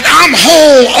 But I'm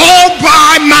whole all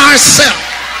by myself.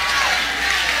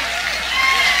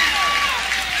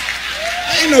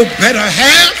 Ain't no better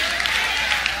half.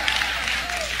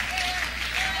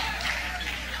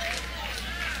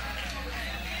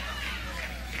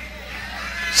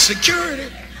 Security.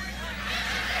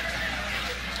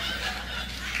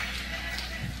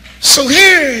 So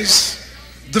here's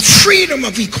the freedom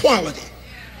of equality.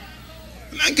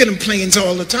 And I get in planes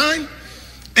all the time,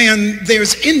 and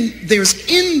there's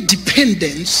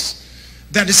independence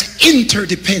that is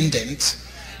interdependent,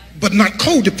 but not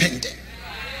codependent.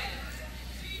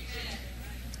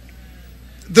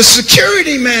 The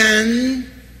security man,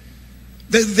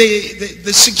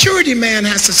 the security man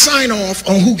has to sign off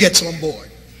on who gets on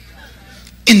board,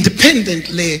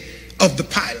 independently of the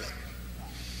pilot.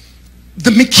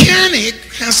 The mechanic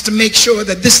has to make sure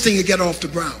that this thing will get off the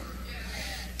ground.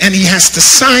 And he has to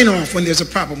sign off when there's a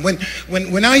problem.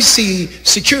 When I see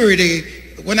security,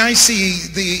 when I see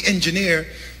the engineer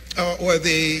or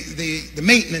the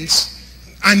maintenance,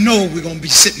 I know we're going to be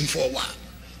sitting for a while.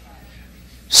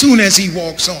 Soon as he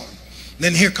walks on,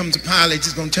 then here comes the pilot,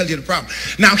 he's going to tell you the problem.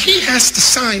 Now he has to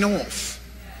sign off.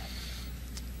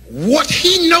 What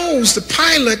he knows, the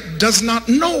pilot does not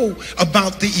know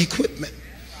about the equipment.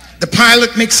 The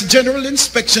pilot makes a general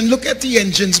inspection, look at the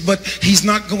engines, but he's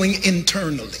not going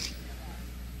internally.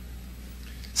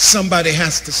 somebody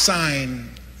has to sign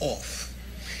off.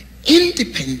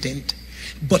 Independent,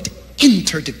 but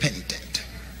interdependent,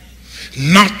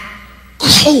 not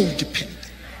codependent.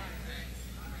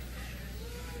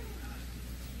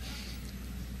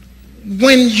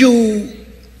 When you're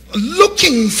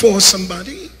looking for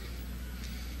somebody,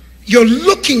 you're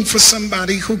looking for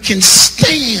somebody who can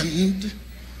stand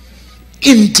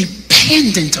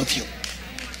independent of you.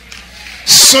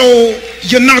 So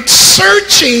you're not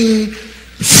searching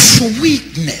for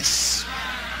weakness.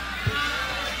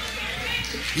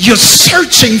 You're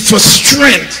searching for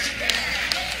strength.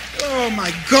 Oh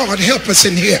my God, help us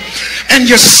in here. And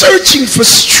you're searching for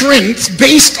strength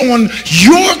based on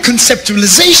your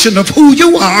conceptualization of who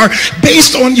you are,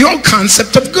 based on your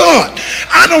concept of God.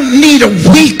 I don't need a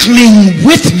weakling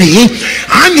with me.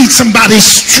 I need somebody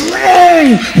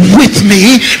strong with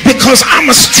me because I'm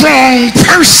a strong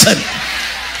person.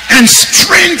 And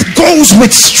strength goes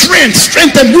with strength.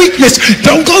 Strength and weakness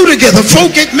don't go together.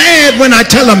 Folk get mad when I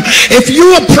tell them, if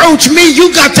you approach me,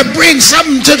 you got to bring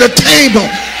something to the table.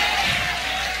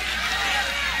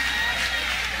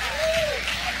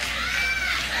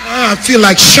 I feel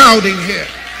like shouting here.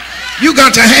 You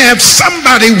got to have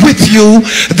somebody with you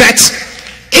that's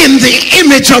in the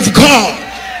image of God.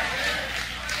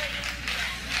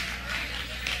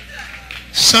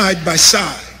 Side by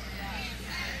side.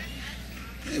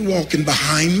 Walking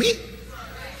behind me.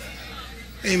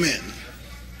 Amen.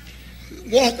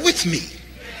 Walk with me.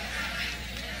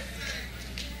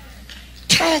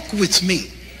 Talk with me.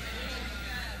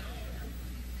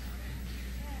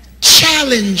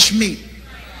 Challenge me.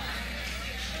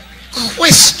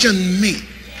 Question me.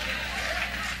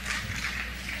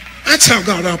 That's how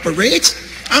God operates.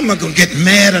 I'm not going to get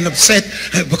mad and upset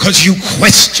because you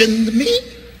questioned me.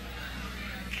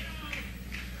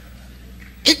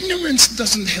 Ignorance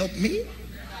doesn't help me.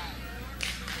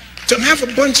 To have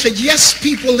a bunch of yes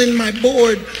people in my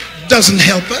board doesn't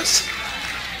help us.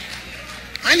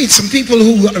 I need some people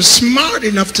who are smart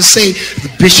enough to say,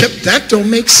 Bishop, that don't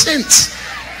make sense.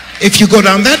 If you go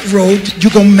down that road,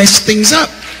 you're going to mess things up.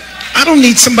 I don't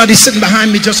need somebody sitting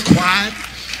behind me just quiet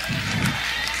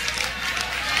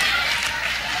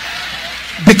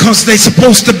because they're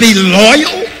supposed to be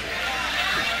loyal.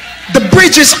 The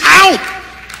bridge is out.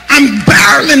 I'm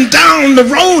barreling down the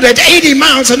road at 80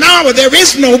 miles an hour. There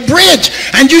is no bridge.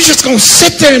 And you're just going to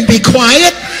sit there and be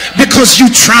quiet because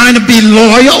you're trying to be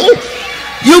loyal?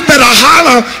 You better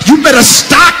holler. You better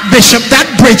stop, Bishop. That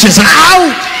bridge is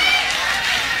out.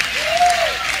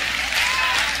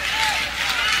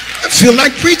 I feel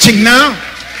like preaching now.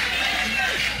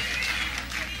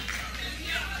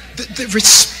 The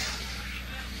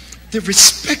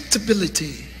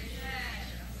respectability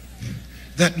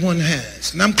that one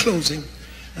has. And I'm closing,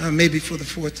 maybe for the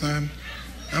fourth time.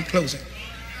 I'm closing.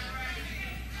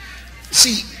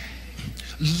 See,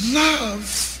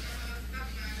 love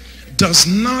does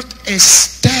not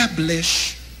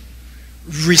establish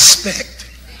respect.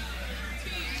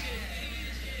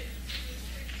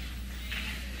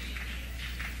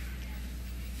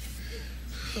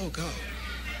 Oh God.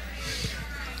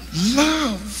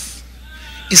 Love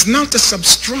is not the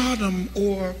substratum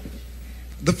or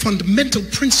the fundamental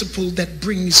principle that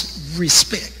brings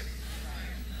respect.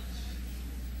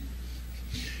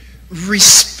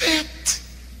 Respect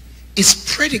is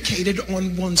predicated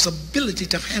on one's ability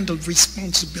to handle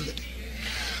responsibility.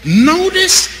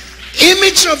 Notice,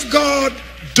 image of God,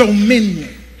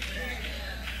 dominion.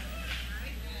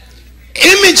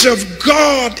 Image of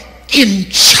God in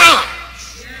charge.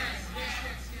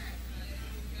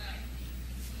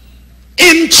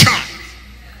 In charge.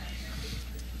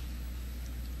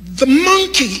 The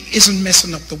monkey isn't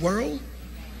messing up the world.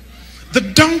 The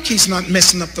donkey's not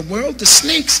messing up the world. The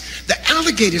snakes, the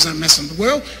alligators aren't messing up the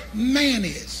world. Man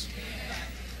is.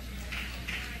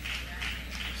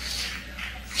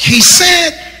 He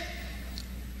said,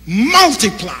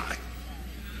 multiply.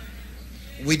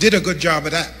 We did a good job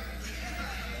of that.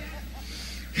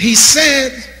 He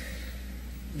said,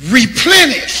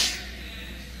 replenish.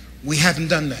 We haven't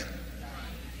done that.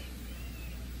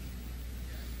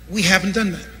 We haven't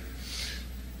done that.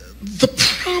 The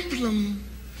problem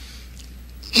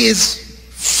is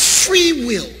free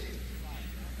will.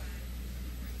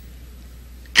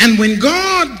 And when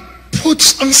God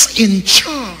puts us in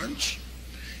charge,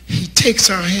 he takes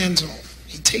our hands off.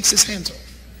 He takes his hands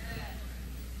off.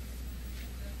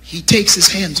 He takes his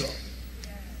hands off.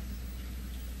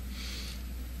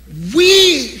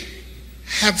 We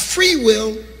have free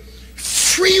will.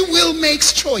 Free will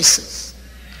makes choices.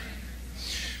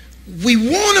 We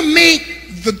want to make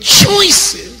the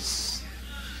choices,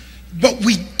 but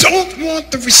we don't want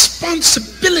want the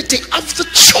responsibility of the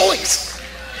choice.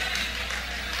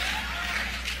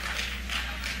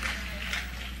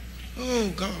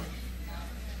 Oh, God.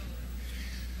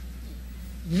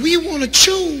 We want to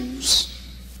choose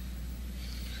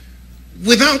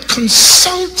without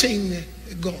consulting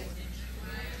God.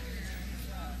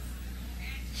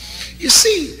 You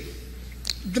see,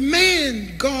 the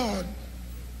man God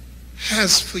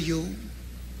has for you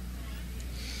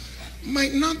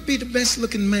might not be the best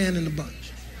looking man in the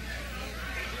bunch,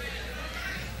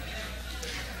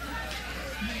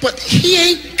 but he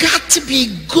ain't got to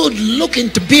be good looking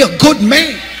to be a good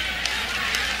man.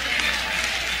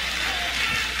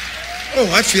 Oh,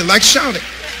 I feel like shouting.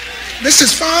 This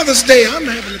is Father's Day. I'm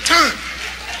having a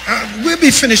time. We'll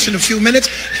be finished in a few minutes.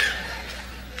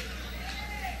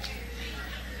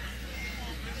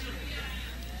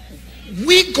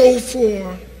 We go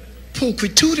for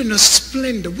pulchritudinous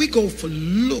splendor. We go for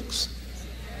looks.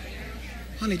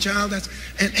 Honey child, that's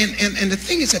and the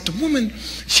thing is that the woman,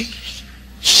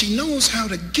 she knows how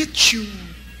to get you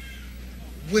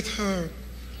with her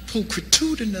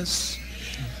pulchritudinous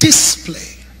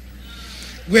display.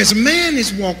 Whereas a man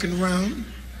is walking around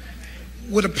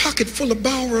with a pocket full of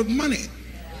borrowed money.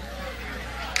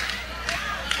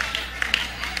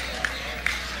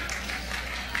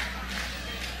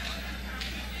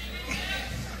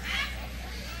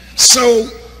 So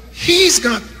he's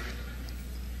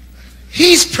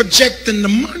projecting the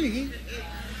money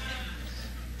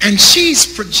and she's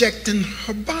projecting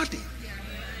her body.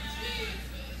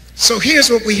 So here's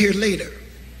what we hear later.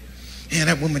 Yeah,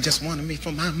 that woman just wanted me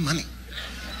for my money.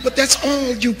 But that's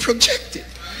all you projected.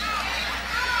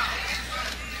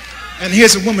 And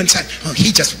here's a woman saying, oh,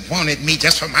 he just wanted me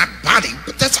just for my body.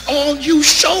 But that's all you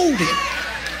showed him.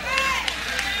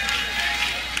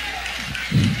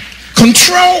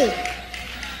 Control.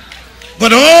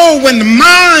 But oh, when the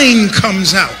mind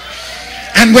comes out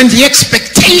and when the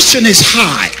expectation is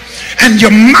high and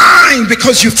your mind,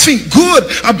 because you think good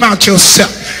about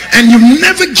yourself, and you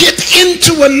never get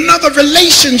into another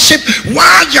relationship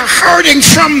while you're hurting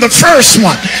from the first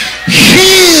one.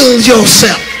 Heal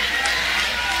yourself.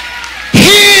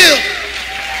 Heal.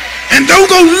 And don't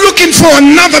go looking for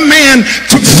another man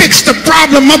to fix the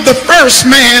problem of the first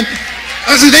man,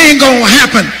 because it ain't gonna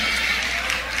happen.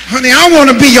 Honey, I want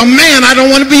to be your man. I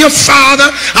don't want to be your father.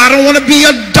 I don't want to be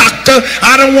your doctor.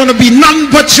 I don't want to be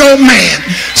none but your man.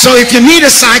 So if you need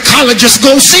a psychologist,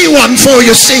 go see one before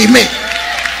you see me.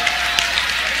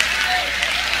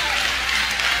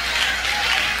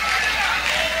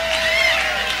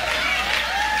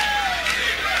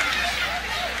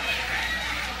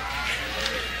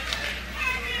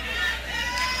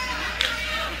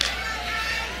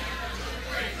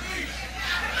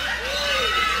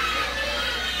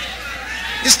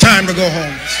 It's time to go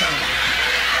home.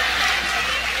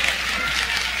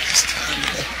 It's time to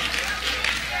go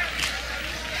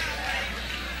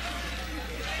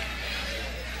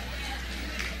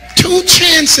home. 2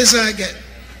 chances I get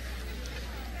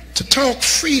to talk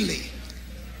freely.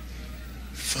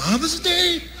 Father's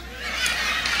Day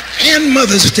and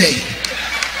Mother's Day.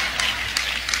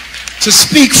 To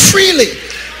speak freely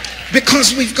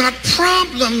because we've got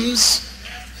problems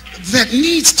that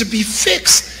needs to be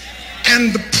fixed.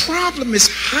 And the problem is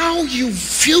how you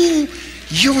view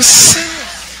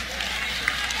yourself.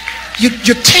 You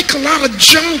take a lot of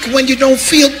junk when you don't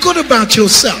feel good about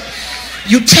yourself.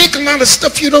 You take a lot of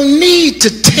stuff you don't need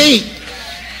to take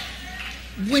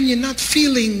when you're not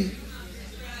feeling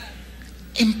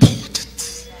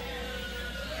important.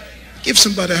 Give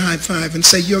somebody a high five and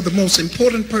say, you're the most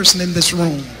important person in this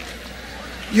room.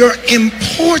 You're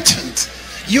important.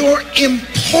 You're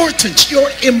important.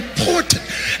 You're important.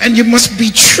 And you must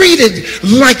be treated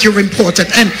like you're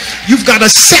important. And you've got to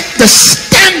set the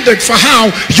standard for how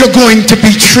you're going to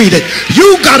be treated.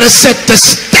 You got to set the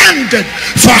standard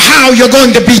for how you're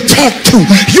going to be talked to.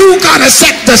 You got to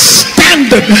set the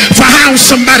standard for how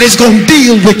somebody's going to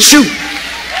deal with you.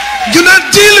 You're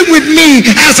not dealing with me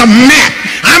as a map.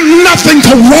 I'm nothing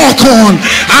to walk on.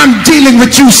 I'm dealing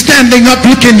with you standing up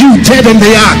looking you dead in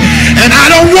the eye. And I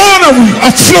don't want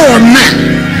a floor mat.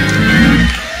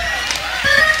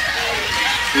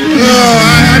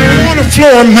 I don't want a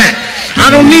floor mat. I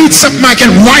don't need something I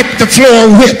can wipe the floor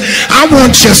with. I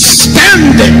want you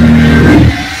standing,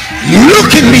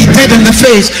 looking me dead in the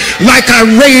face like I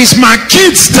raised my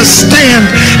kids to stand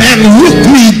and look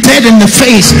me dead in the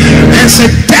face and say,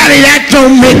 Daddy, that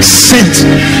don't make sense.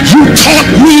 You taught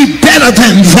me better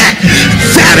than that.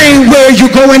 That ain't where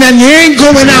you're going, and you ain't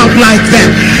going out like that.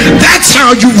 That's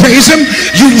how you raise them.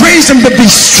 You raise them to be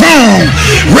strong.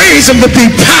 Raise them to be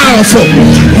powerful.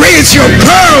 Raise your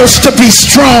girls to be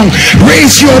strong.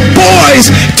 Raise your boys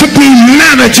to be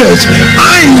managers.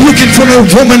 I'm looking for a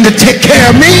woman to take care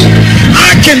of me.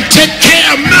 I can take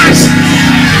care of myself.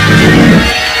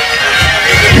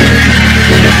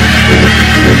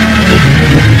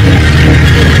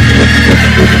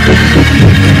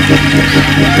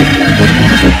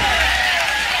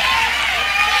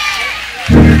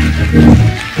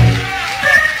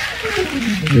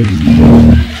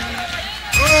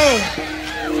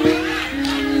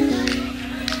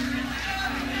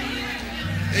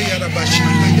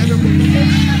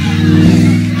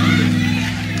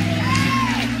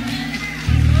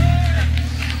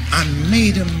 I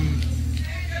made him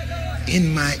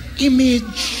in my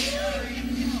image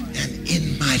and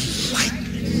in my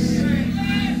likeness.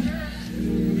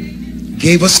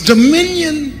 Gave us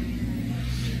dominion,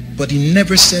 but he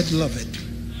never said love it.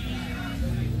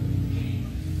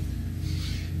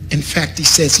 In fact, he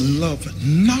says love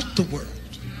not the world,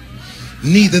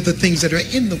 neither the things that are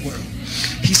in the world.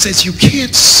 He says you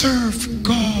can't serve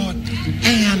God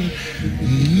and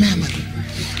mammon.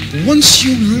 Once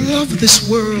you love this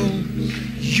world,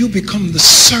 you become the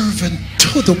servant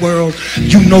to the world.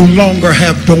 You no longer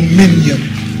have dominion.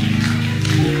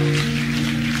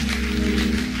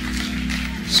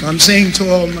 So I'm saying to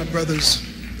all my brothers,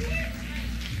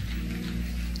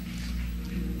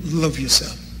 love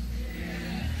yourself.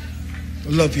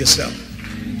 Love yourself.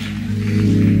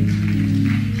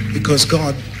 Because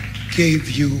God gave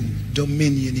you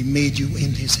dominion. He made you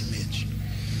in his image.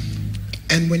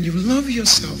 And when you love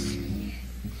yourself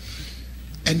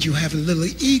and you have a little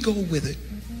ego with it,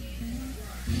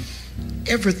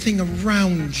 everything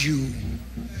around you,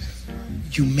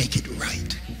 you make it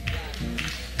right.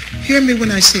 Hear me when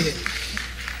I say it.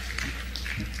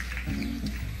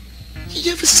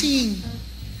 You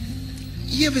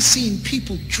ever seen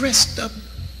people dressed up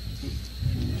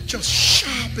just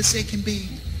sharp as they can be,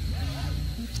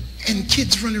 and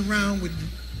kids running around with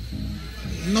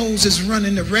noses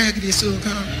running the raggediest little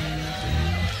car?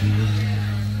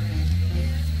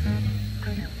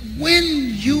 When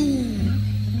you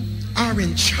are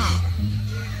in charge,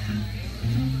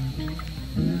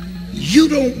 you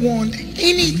don't want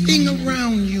anything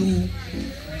around you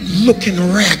looking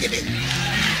raggedy.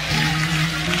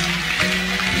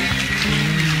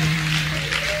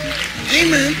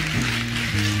 Amen.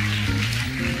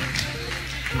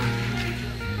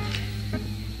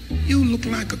 You look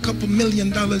like a couple $1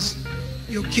 million.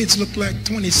 Your kids look like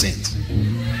 20 cents.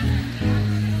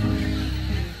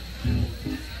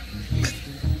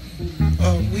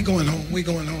 Oh, we going home. We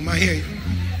going home. I hear you.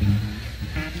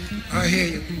 I hear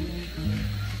you.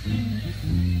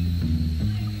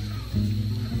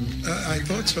 I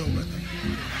thought so, but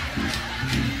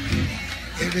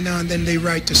every now and then they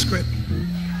write the script.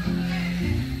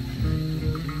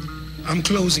 I'm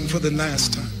closing for the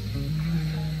last time.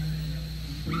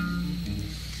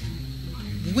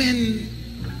 When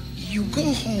you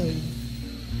go home,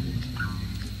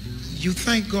 you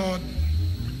thank God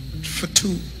for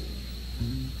two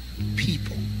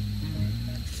people.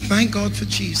 Thank God for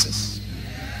Jesus,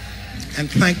 and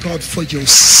thank God for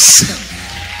yourself.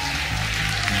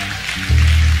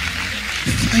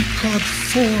 Thank God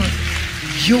for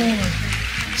yourself.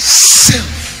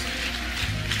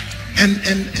 And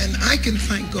I can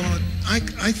thank God. I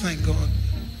thank God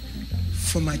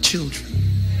for my children.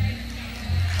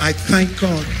 I thank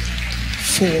God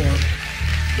for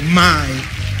my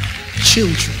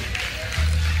children.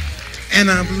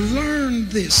 And I've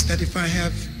learned this, that if I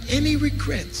have any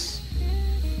regrets,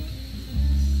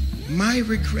 my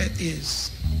regret is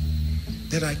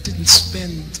that I didn't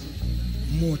spend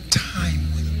more time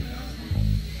with them.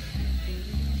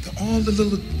 All the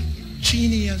little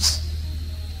genius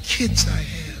kids I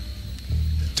have,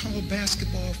 the tall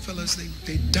basketball fellas,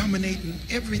 they dominate in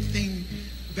everything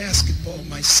basketball.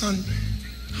 My son,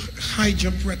 high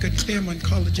jump record, Claremont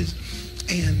colleges,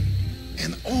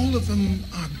 and all of them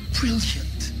are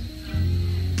brilliant.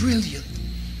 Brilliant.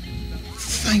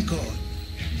 Thank God.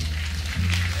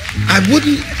 I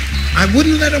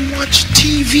wouldn't let them watch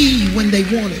TV when they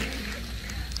wanted.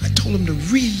 I told them to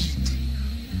read.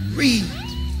 Read.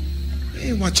 They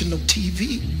ain't watching no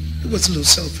TV. It was a little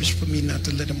selfish for me not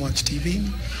to let them watch TV,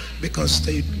 because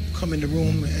they come in the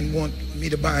room and want me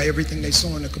to buy everything they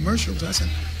saw in the commercials. I said,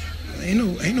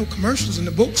 ain't no commercials in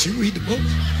the books. You read the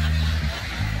books.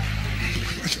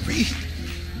 Read.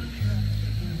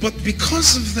 But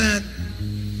because of that,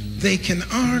 they can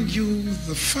argue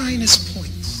the finest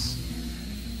points.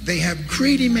 They have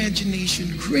great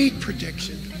imagination, great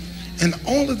projection, and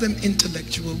all of them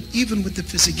intellectual, even with the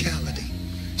physicality.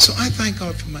 So I thank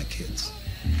God for my kids.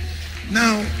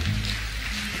 Now,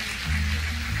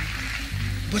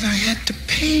 but I had to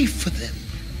pay for them.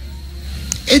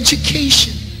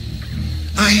 Education.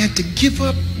 I had to give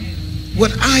up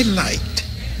what I liked.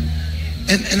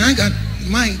 And I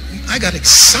got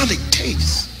exotic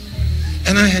tastes.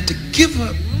 And I had to give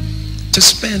up to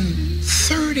spend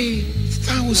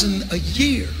 $30,000 a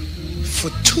year for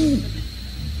two,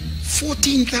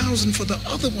 $14,000 for the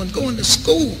other one going to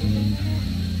school.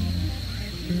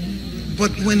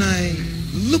 But when I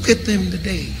look at them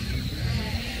today,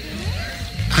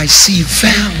 I see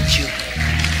value.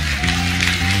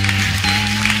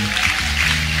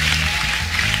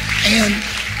 And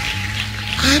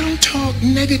I don't talk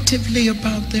negatively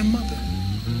about their mother.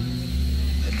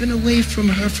 I've been away from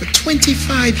her for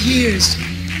 25 years,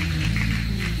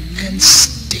 and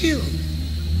still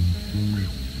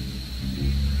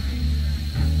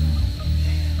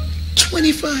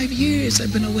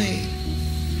I've been away,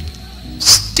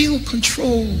 still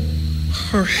control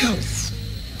her health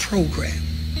program.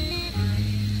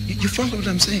 You follow what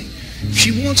I'm saying? If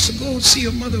she wants to go see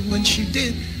her mother, when she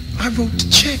did, I wrote the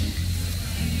check.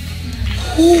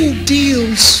 Who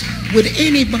deals with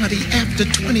anybody after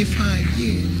 25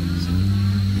 years?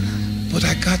 But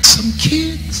I got some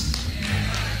kids,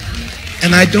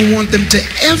 and I don't want them to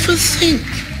ever think